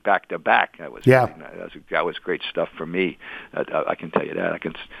went back to back. That was that was great stuff for me. I can tell you that.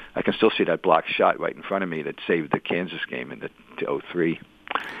 I can still see that block shot right in front of me that saved the Kansas game in the 2003.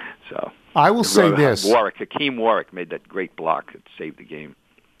 So I will say this: Hakeem Warwick made that great block that saved the game.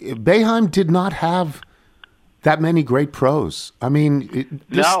 Boeheim did not have that many great pros. I mean,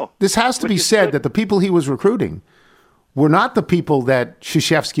 this has to be said that the people he was recruiting were not the people that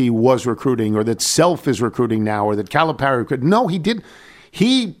Krzyzewski was recruiting, or that Self is recruiting now, or that Calipari recruited. No, he did.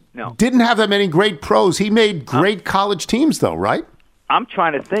 He didn't have that many great pros. He made great college teams, though, right? I'm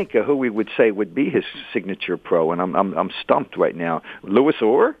trying to think of who we would say would be his signature pro, and I'm stumped right now. Louis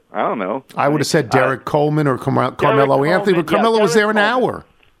Orr? I don't know. I would have said Derek Coleman or Carmelo Anthony, but Carmelo was there an hour.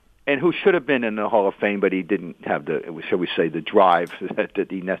 And who should have been in the Hall of Fame, but he didn't have the, shall we say, the drive that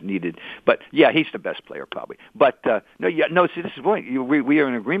he needed. But yeah, he's the best player probably. But see, this is the point. We are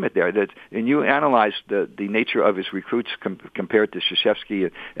in agreement there. And you analyze the nature of his recruits compared to Krzyzewski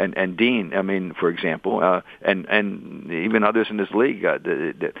and Dean. I mean, for example, and even others in this league,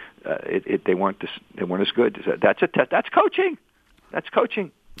 they weren't as good. That's coaching. That's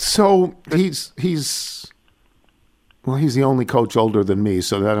coaching. So he's the only coach older than me,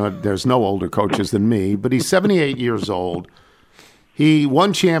 so there's no older coaches than me, but he's 78 years old. He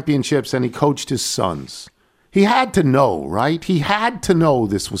won championships and he coached his sons. He had to know, right? He had to know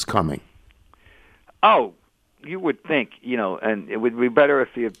this was coming. Oh, you would think, and it would be better if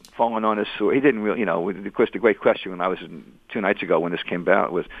he had fallen on his sword. He didn't really, of course, the great question when I was 2 nights ago when this came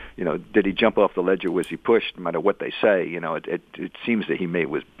out was, did he jump off the ledge or was he pushed? No matter what they say, it seems that he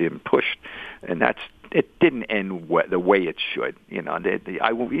was being pushed, and it didn't end the way it should.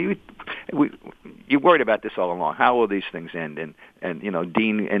 You worried about this all along. How will these things end? And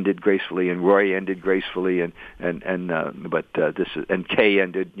Dean ended gracefully, and Roy ended gracefully, and Kay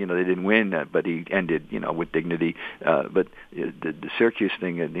ended. They didn't win, but he ended, with dignity. But the Syracuse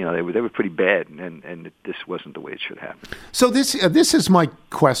thing, they were pretty bad, and this wasn't the way it should happen. So this is my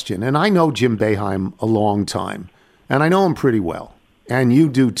question, and I know Jim Boeheim a long time, and I know him pretty well, and you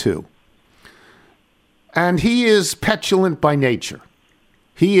do too. And he is petulant by nature.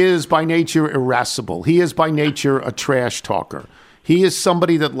 He is by nature irascible. He is by nature a trash talker. He is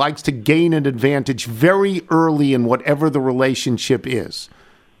somebody that likes to gain an advantage very early in whatever the relationship is.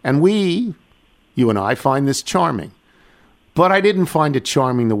 And you and I, find this charming. But I didn't find it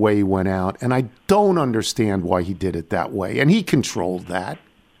charming the way he went out, and I don't understand why he did it that way. And he controlled that.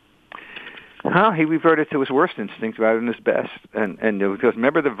 He reverted to his worst instincts rather than his best. And because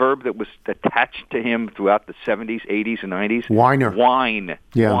remember the verb that was attached to him throughout the 70s, 80s, and 90s? Whiner. Whine.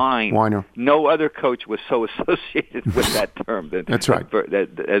 Yeah, whine. Whiner. No other coach was so associated with that term That's right.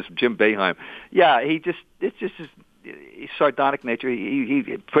 As Jim Boeheim. Yeah, it's just his sardonic nature.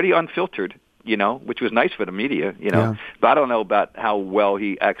 He pretty unfiltered. Which was nice for the media, Yeah. But I don't know about how well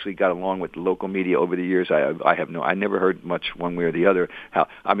he actually got along with the local media over the years. I never heard much one way or the other.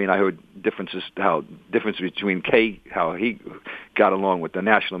 I heard difference between Kay, how he got along with the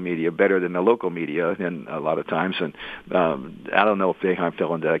national media better than the local media, and a lot of times. And I don't know if Boeheim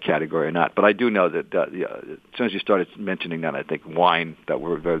fell into that category or not. But I do know that as soon as you started mentioning that, I think whine, the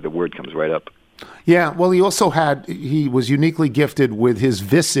word comes right up. Yeah, well, he was uniquely gifted with his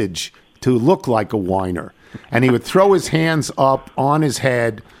visage to look like a whiner. And he would throw his hands up on his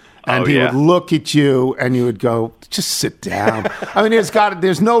head, and he would look at you, and you would go, just sit down.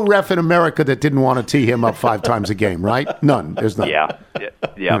 There's no ref in America that didn't want to tee him up 5 times a game, right? None. There's none. Yeah,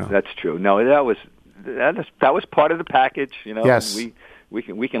 that's true. No, that was part of the package, Yes. We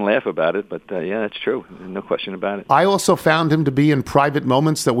can laugh about it, but that's true. No question about it. I also found him to be, in private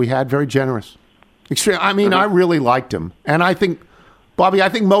moments that we had, very generous. Extreme. I really liked him. And I think, Bobby,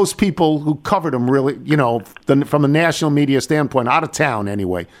 most people who covered him really, from a national media standpoint, out of town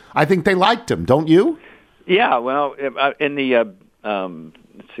anyway, I think they liked him, don't you? Yeah, well, in the,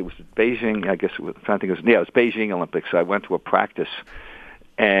 let's see, was it Beijing? I guess, I'm trying to think, it was Beijing Olympics. I went to a practice,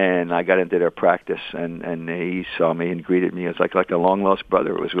 and I got into their practice, and he saw me and greeted me as like a long lost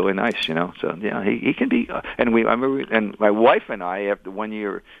brother. It was really nice, So yeah, he can be. I remember, and my wife and I, after 1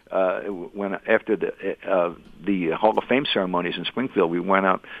 year, after the Hall of Fame ceremonies in Springfield, we went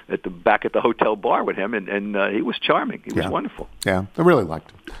out back at the hotel bar with him, and he was charming. He was wonderful. Yeah, I really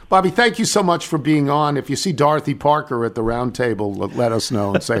liked him. Bobby, thank you so much for being on. If you see Dorothy Parker at the round table, let us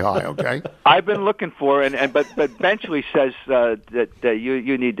know and say hi, okay? I've been looking for, but Benchley says that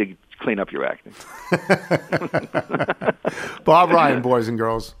you need to clean up your acting. Bob Ryan, boys and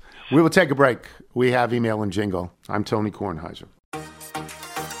girls. We will take a break. We have email and jingle. I'm Tony Kornheiser.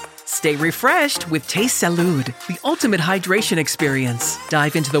 Stay refreshed with Taste Salud, the ultimate hydration experience.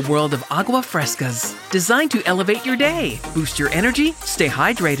 Dive into the world of agua frescas, designed to elevate your day, boost your energy, stay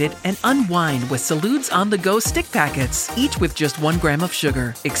hydrated, and unwind with Salud's on-the-go stick packets, each with just 1 gram of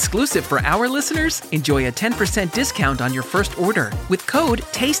sugar. Exclusive for our listeners, enjoy a 10% discount on your first order with code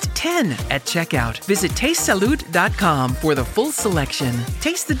TASTE10 at checkout. Visit tastesalud.com for the full selection.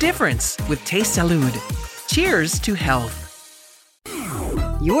 Taste the difference with Taste Salud. Cheers to health.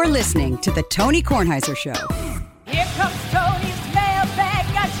 You're listening to The Tony Kornheiser Show. Here comes Tony's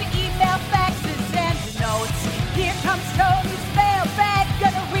mailbag. Got your email, faxes, and your notes. Here comes Tony's mailbag.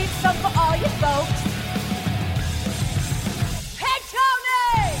 Gonna read some for all you folks. Hey,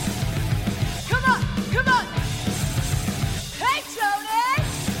 Tony! Come on! Hey, Tony!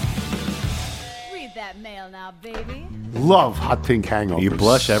 Read that mail now, baby. Love Hot Pink Hangovers. You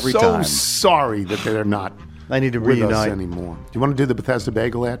blush every time. So sorry that they're not They need to with reunite. us anymore. Do you want to do the Bethesda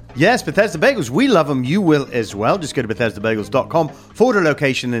Bagel ad? Yes, Bethesda Bagels. We love them. You will as well. Just go to BethesdaBagels.com, forward a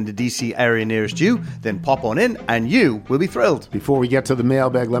location in the DC area nearest you, then pop on in, and you will be thrilled. Before we get to the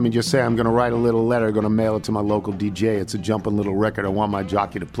mailbag, let me just say I'm going to write a little letter. I'm going to mail it to my local DJ. It's a jumping little record I want my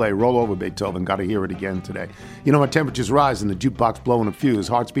jockey to play. Roll over, Beethoven. Got to hear it again today. You know, my temperature's rising, the jukebox blowing a fuse,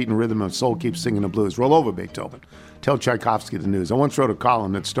 heart's beating rhythm, and soul keeps singing the blues. Roll over, Beethoven. Tell Tchaikovsky the news. I once wrote a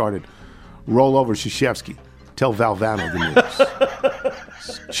column that started, Roll over, Krzyzewski. Tell Valvano the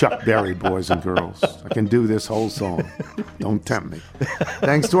news. Chuck Berry, boys and girls. I can do this whole song. Don't tempt me.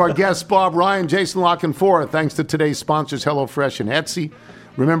 Thanks to our guests, Bob Ryan, Jason Lockenfora. Thanks to today's sponsors, HelloFresh and Etsy.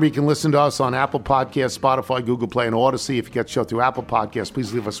 Remember, you can listen to us on Apple Podcasts, Spotify, Google Play, and Odyssey. If you get the show through Apple Podcasts,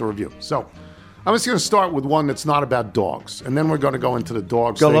 please leave us a review. So, I'm just going to start with one that's not about dogs, and then we're going to go into the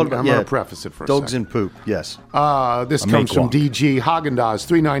dogs thing. I'm going to preface it for a second. Dogs and poop, yes. This comes from DG. Haagen-Dazs,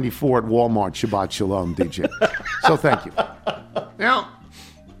 $3.94 at Walmart. Shabbat Shalom, DG. So thank you. Now,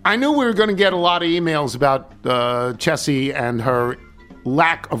 I knew we were going to get a lot of emails about Chessie and her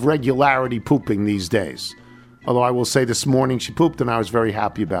lack of regularity pooping these days. Although I will say this morning she pooped, and I was very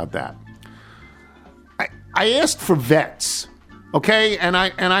happy about that. I asked for vets. Okay, and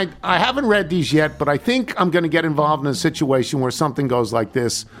I haven't read these yet, but I think I'm going to get involved in a situation where something goes like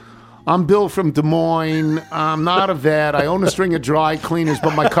this. I'm Bill from Des Moines. I'm not a vet. I own a string of dry cleaners,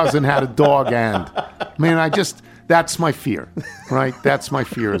 but my cousin had a dog, and that's my fear, right? That's my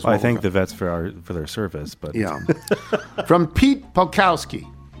fear as well. I thank the vets for their service, but yeah. From Pete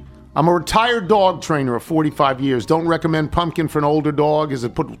Polkowski. I'm a retired dog trainer of 45 years. Don't recommend pumpkin for an older dog as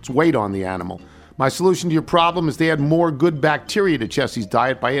it puts weight on the animal. My solution to your problem is to add more good bacteria to Chessie's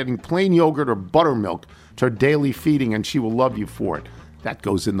diet by adding plain yogurt or buttermilk to her daily feeding, and she will love you for it. That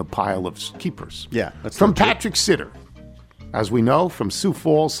goes in the pile of keepers. Yeah. That's from Patrick Sitter, as we know, from Sioux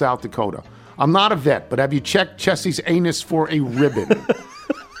Falls, South Dakota. I'm not a vet, but have you checked Chessie's anus for a ribbon?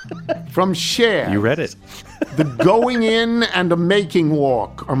 From Cher. You read it. The going in and a making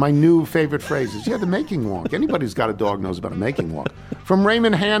walk are my new favorite phrases. Yeah, the making walk. Anybody who's got a dog knows about a making walk. From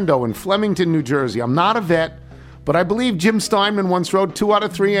Raymond Hando in Flemington, New Jersey. I'm not a vet, but I believe Jim Steinman once wrote 2 out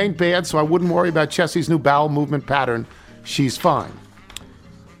of 3 ain't bad, so I wouldn't worry about Chessie's new bowel movement pattern. She's fine.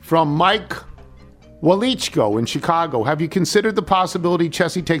 From Mike Walichko in Chicago. Have you considered the possibility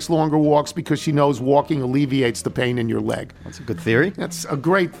Chessie takes longer walks because she knows walking alleviates the pain in your leg? That's a good theory. That's a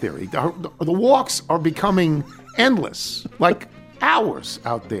great theory. The walks are becoming endless, like hours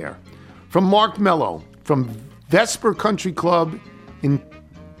out there. From Mark Mello, from Vesper Country Club in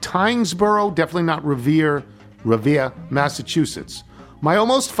Tynesboro, definitely not Revere, Massachusetts. My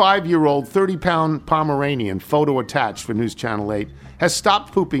almost 5-year-old 30-pound Pomeranian, photo attached for News Channel 8, has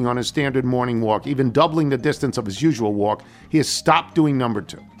stopped pooping on his standard morning walk, even doubling the distance of his usual walk. He has stopped doing number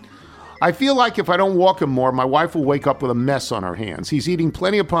 2. I feel like if I don't walk him more, my wife will wake up with a mess on her hands. He's eating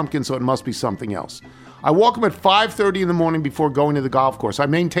plenty of pumpkin, so it must be something else. I walk him at 5:30 in the morning before going to the golf course. I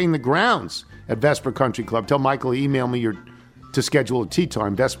maintain the grounds at Vesper Country Club. Tell Michael to email me to schedule a tea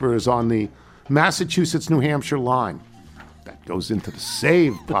time. Vesper is on the Massachusetts-New Hampshire line. That goes into the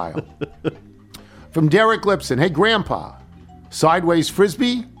saved pile. From Derek Lipson. Hey, Grandpa. Sideways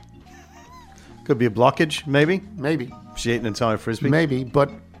Frisbee? Could be a blockage, maybe. Maybe. She ate an entire Frisbee? Maybe,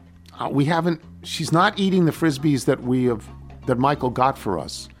 but we haven't... She's not eating the Frisbees that Michael got for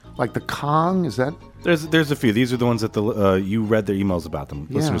us. Like the Kong, is that... There's a few. These are the ones that you read their emails about them.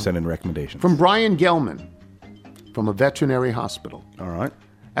 Yeah. Listeners sent in recommendations. From Brian Gelman, from a veterinary hospital. All right.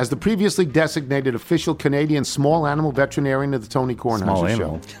 As the previously designated official Canadian small animal veterinarian of the Tony Kornheiser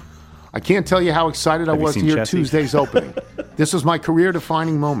Show, I can't tell you how excited I was to hear Tuesday's opening. This was my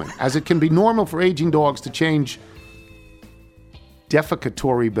career-defining moment, as it can be normal for aging dogs to change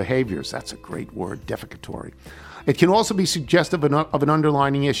defecatory behaviors. That's a great word, defecatory. It can also be suggestive of an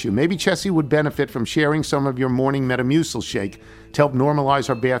underlying issue. Maybe Chessie would benefit from sharing some of your morning Metamucil shake to help normalize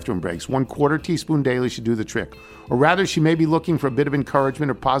her bathroom breaks. 1/4 teaspoon daily should do the trick. Or rather, she may be looking for a bit of encouragement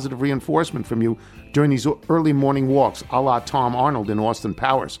or positive reinforcement from you during these early morning walks, a la Tom Arnold in Austin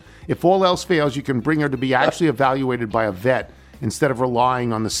Powers. If all else fails, you can bring her to be actually evaluated by a vet instead of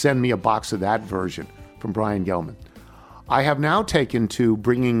relying on the send me a box of that version. From Brian Gelman. I have now taken to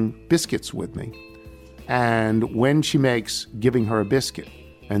bringing biscuits with me. And when she makes, giving her a biscuit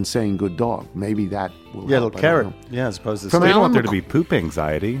and saying good dog, maybe that will help. Yeah, little carrot. Yeah, as opposed to... They don't want there to be poop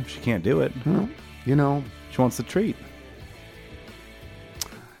anxiety. She can't do it. You know... She wants the treat.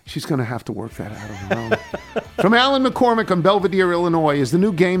 She's going to have to work that out on her own. From Alan McCormick on Belvedere, Illinois. Is the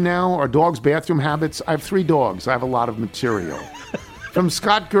new game now our dogs' bathroom habits? I have 3 dogs. I have a lot of material. From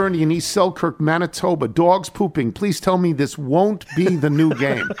Scott Gurney in East Selkirk, Manitoba. Dogs pooping. Please tell me this won't be the new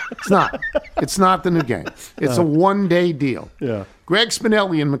game. It's not. It's not the new game. It's a one-day deal. Yeah. Greg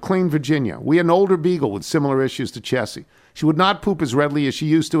Spinelli in McLean, Virginia. We had an older beagle with similar issues to Chessie. She would not poop as readily as she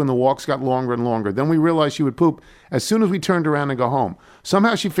used to, and the walks got longer and longer. Then we realized she would poop as soon as we turned around and go home.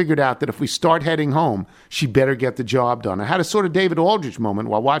 Somehow she figured out that if we start heading home, she better get the job done. I had a sort of David Aldrich moment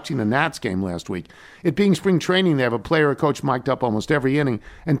while watching the Nats game last week. It being spring training, they have a player or coach mic'd up almost every inning,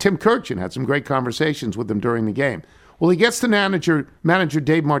 and Tim Kirchin had some great conversations with them during the game. Well, he gets to manager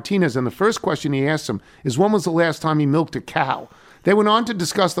Dave Martinez, and the first question he asks him is, when was the last time he milked a cow? They went on to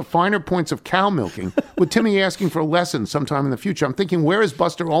discuss the finer points of cow milking, with Timmy asking for a lesson sometime in the future. I'm thinking, where is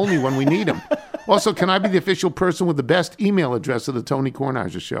Buster Olney when we need him? Also, can I be the official person with the best email address of the Tony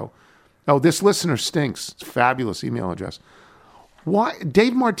Kornheiser Show? Oh, this listener stinks. It's a fabulous email address. Why?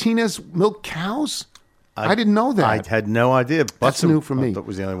 Dave Martinez milked cows? I didn't know that. I had no idea. That's new for me. That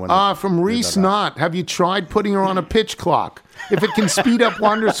was the only one. From Reese Knott. Have you tried putting her on a pitch clock? If it can speed up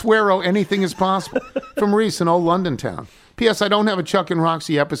Wander Suero, anything is possible. From Reese in Old London Town. P.S. I don't have a Chuck and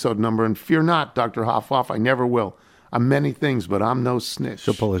Roxy episode number, and fear not, Dr. Hoff, I never will. I'm many things, but I'm no snitch.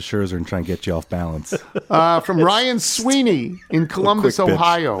 She'll pull a Scherzer and try and get you off balance. From Ryan Sweeney in Columbus,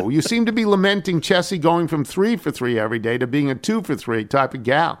 Ohio. You seem to be lamenting Chessie going from 3 for 3 every day to being a 2 for 3 type of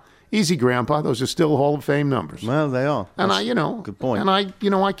gal. Easy, Grandpa. Those are still Hall of Fame numbers. Well, they are. And That's good point. And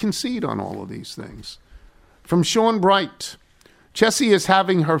I concede on all of these things. From Sean Bright. Chessie is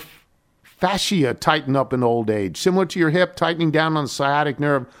having her fascia tighten up in old age. Similar to your hip, tightening down on the sciatic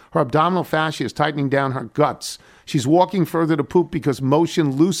nerve, her abdominal fascia is tightening down her guts. She's walking further to poop because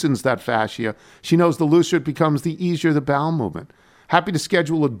motion loosens that fascia. She knows the looser it becomes, the easier the bowel movement. Happy to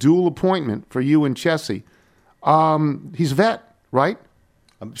schedule a dual appointment for you and Chessie. He's a vet, right?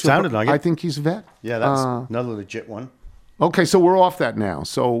 Sounded like it. I think he's a vet. Yeah, that's another legit one. Okay, so we're off that now.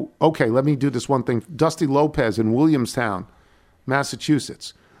 So, okay, let me do this one thing. Dusty Lopez in Williamstown,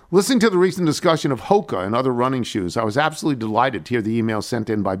 Massachusetts. Listening to the recent discussion of Hoka and other running shoes, I was absolutely delighted to hear the email sent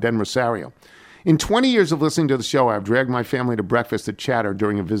in by Ben Rosario. In 20 years of listening to the show, I've dragged my family to breakfast at Chatter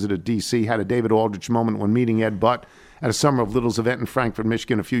during a visit to D.C., had a David Aldrich moment when meeting Ed Butt at a Summer of Littles event in Frankfort,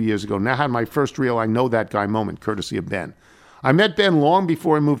 Michigan a few years ago. Now had my first real I know that guy moment, courtesy of Ben. I met Ben long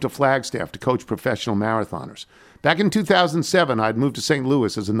before I moved to Flagstaff to coach professional marathoners. Back in 2007, I'd moved to St.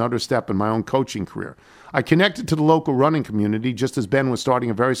 Louis as another step in my own coaching career. I connected to the local running community just as Ben was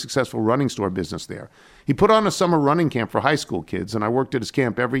starting a very successful running store business there. He put on a summer running camp for high school kids, and I worked at his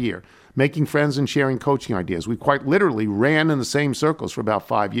camp every year, making friends and sharing coaching ideas. We quite literally ran in the same circles for about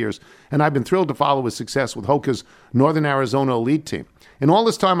 5 years, and I've been thrilled to follow his success with Hoka's Northern Arizona elite team. In all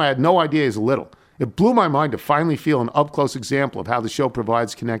this time, I had no idea he's little. It blew my mind to finally feel an up-close example of how the show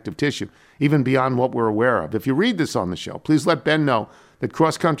provides connective tissue, even beyond what we're aware of. If you read this on the show, please let Ben know that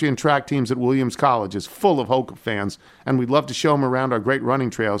cross-country and track teams at Williams College is full of Hoka fans, and we'd love to show him around our great running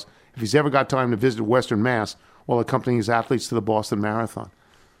trails if he's ever got time to visit Western Mass while accompanying his athletes to the Boston Marathon.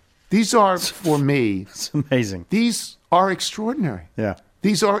 These are, for me... It's amazing. These are extraordinary. Yeah.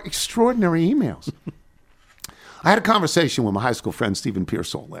 These are extraordinary emails. I had a conversation with my high school friend Stephen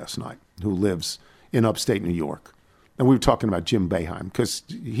Pearsall last night, who lives in upstate New York. And we were talking about Jim Boeheim, because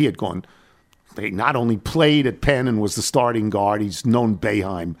he had gone... He not only played at Penn and was the starting guard, he's known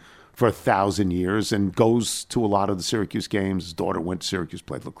Boeheim for 1,000 years and goes to a lot of the Syracuse games. His daughter went to Syracuse,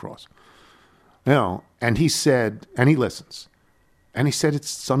 played lacrosse. You know, and he said, and he listens, and he said,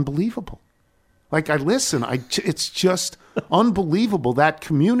 it's unbelievable. Like, I listen, it's just unbelievable, that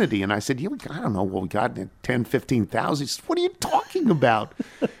community. And I said, yeah, I don't know what we got, 10, 15,000. He said, what are you talking about?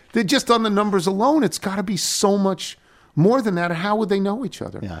 They're just on the numbers alone. It's got to be so much more than that. How would they know each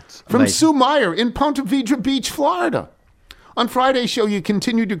other? Yeah, it's From amazing. Sue Meyer in Ponte Vedra Beach, Florida. On Friday's show, you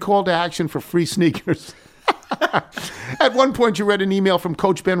continued your call to action for free sneakers. At one point, you read an email from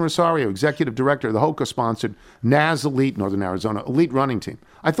Coach Ben Rosario, executive director of the Hoka-sponsored NAS Elite, Northern Arizona, elite running team.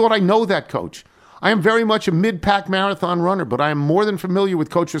 I thought I know that coach. I am very much a mid-pack marathon runner, but I am more than familiar with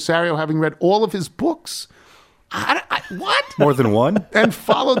Coach Rosario, having read all of his books. What? More than one? And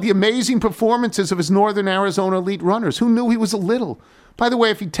followed the amazing performances of his Northern Arizona elite runners. Who knew he was a little? By the way,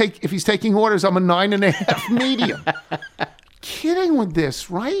 if he's taking orders, I'm a 9.5 medium. Kidding with this,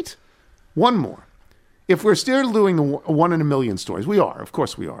 right? One more. If we're still doing the 1 in a million stories, we are. Of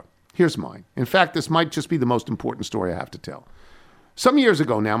course we are. Here's mine. In fact, this might just be the most important story I have to tell. Some years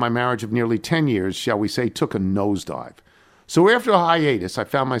ago now, my marriage of nearly 10 years, shall we say, took a nosedive. So after a hiatus, I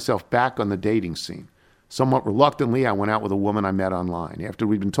found myself back on the dating scene. Somewhat reluctantly, I went out with a woman I met online. After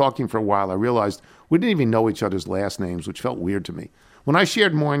we'd been talking for a while, I realized we didn't even know each other's last names, which felt weird to me. When I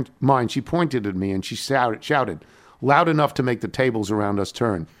shared mine, she pointed at me and she shouted, loud enough to make the tables around us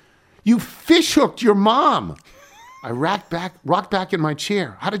turn. "You fish-hooked your mom!" I rocked back in my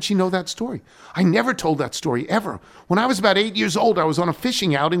chair. How did she know that story? I never told that story, ever. When I was about 8 years old, I was on a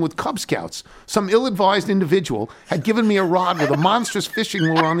fishing outing with Cub Scouts. Some ill-advised individual had given me a rod with a monstrous fishing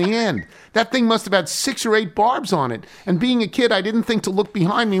lure on the end. That thing must have had 6 or 8 barbs on it. And being a kid, I didn't think to look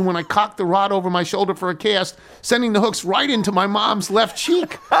behind me when I cocked the rod over my shoulder for a cast, sending the hooks right into my mom's left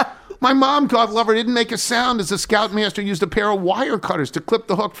cheek. My mom, God love her, didn't make a sound as the scoutmaster used a pair of wire cutters to clip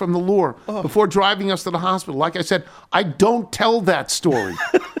the hook from the lure before driving us to the hospital. Like I said, I don't tell that story.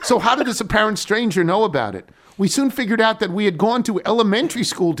 So how did this apparent stranger know about it? We soon figured out that we had gone to elementary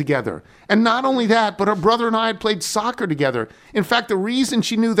school together. And not only that, but her brother and I had played soccer together. In fact, the reason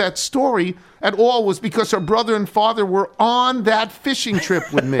she knew that story at all was because her brother and father were on that fishing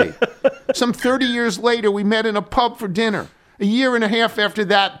trip with me. Some 30 years later, we met in a pub for dinner. A year and a half after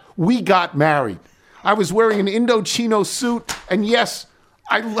that, we got married. I was wearing an Indochino suit, and yes,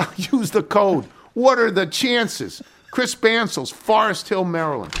 I used the code. What are the chances? Chris Bansell's, Forest Hill,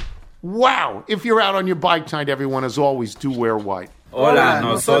 Maryland. Wow! If you're out on your bike tonight, everyone, as always, do wear white. Hola,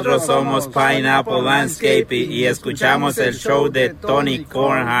 nosotros somos Pineapple Landscaping y escuchamos el show de Tony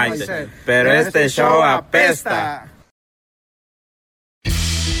Kornheiser, pero este show apesta.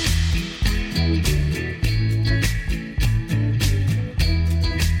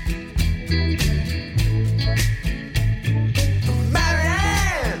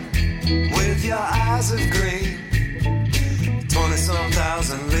 Of green, 20-some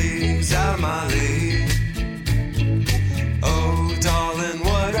thousand leagues out of my league. Oh, darling,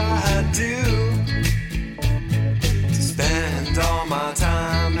 what I'd do to spend all my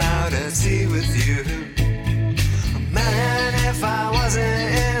time out at sea with you. Man, if I wasn't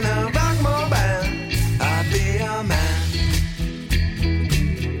in a rockmore band, I'd be a man.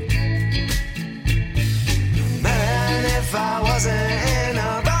 Man, if I wasn't in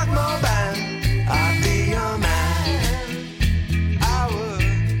a rockmore band, I'd be a man, I would.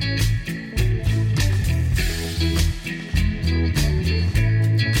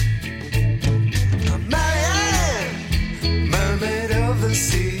 Marianne, mermaid of the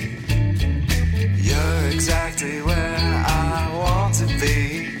sea, you're exactly where I want to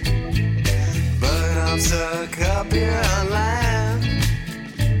be. But I'm stuck up here on land,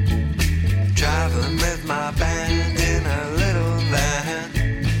 traveling with my band in a little van.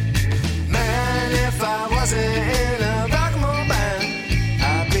 If I wasn't in a rockmore band,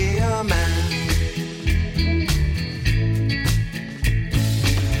 I'd be a man.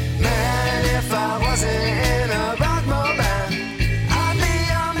 Man, if I wasn't in a rockmore band, I'd be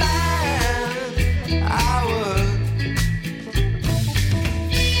a man, I would.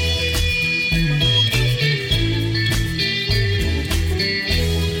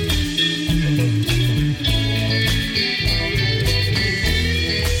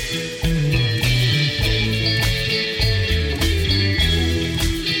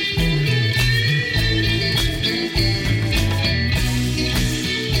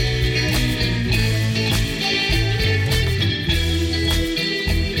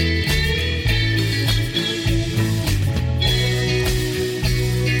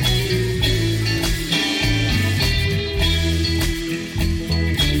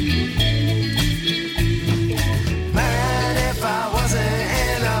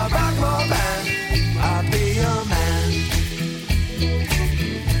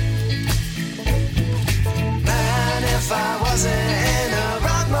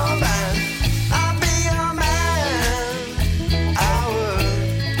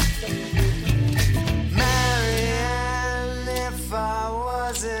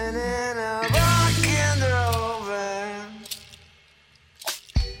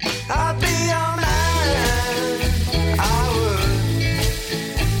 I would.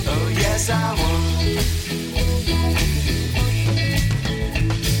 Oh, yes, I would.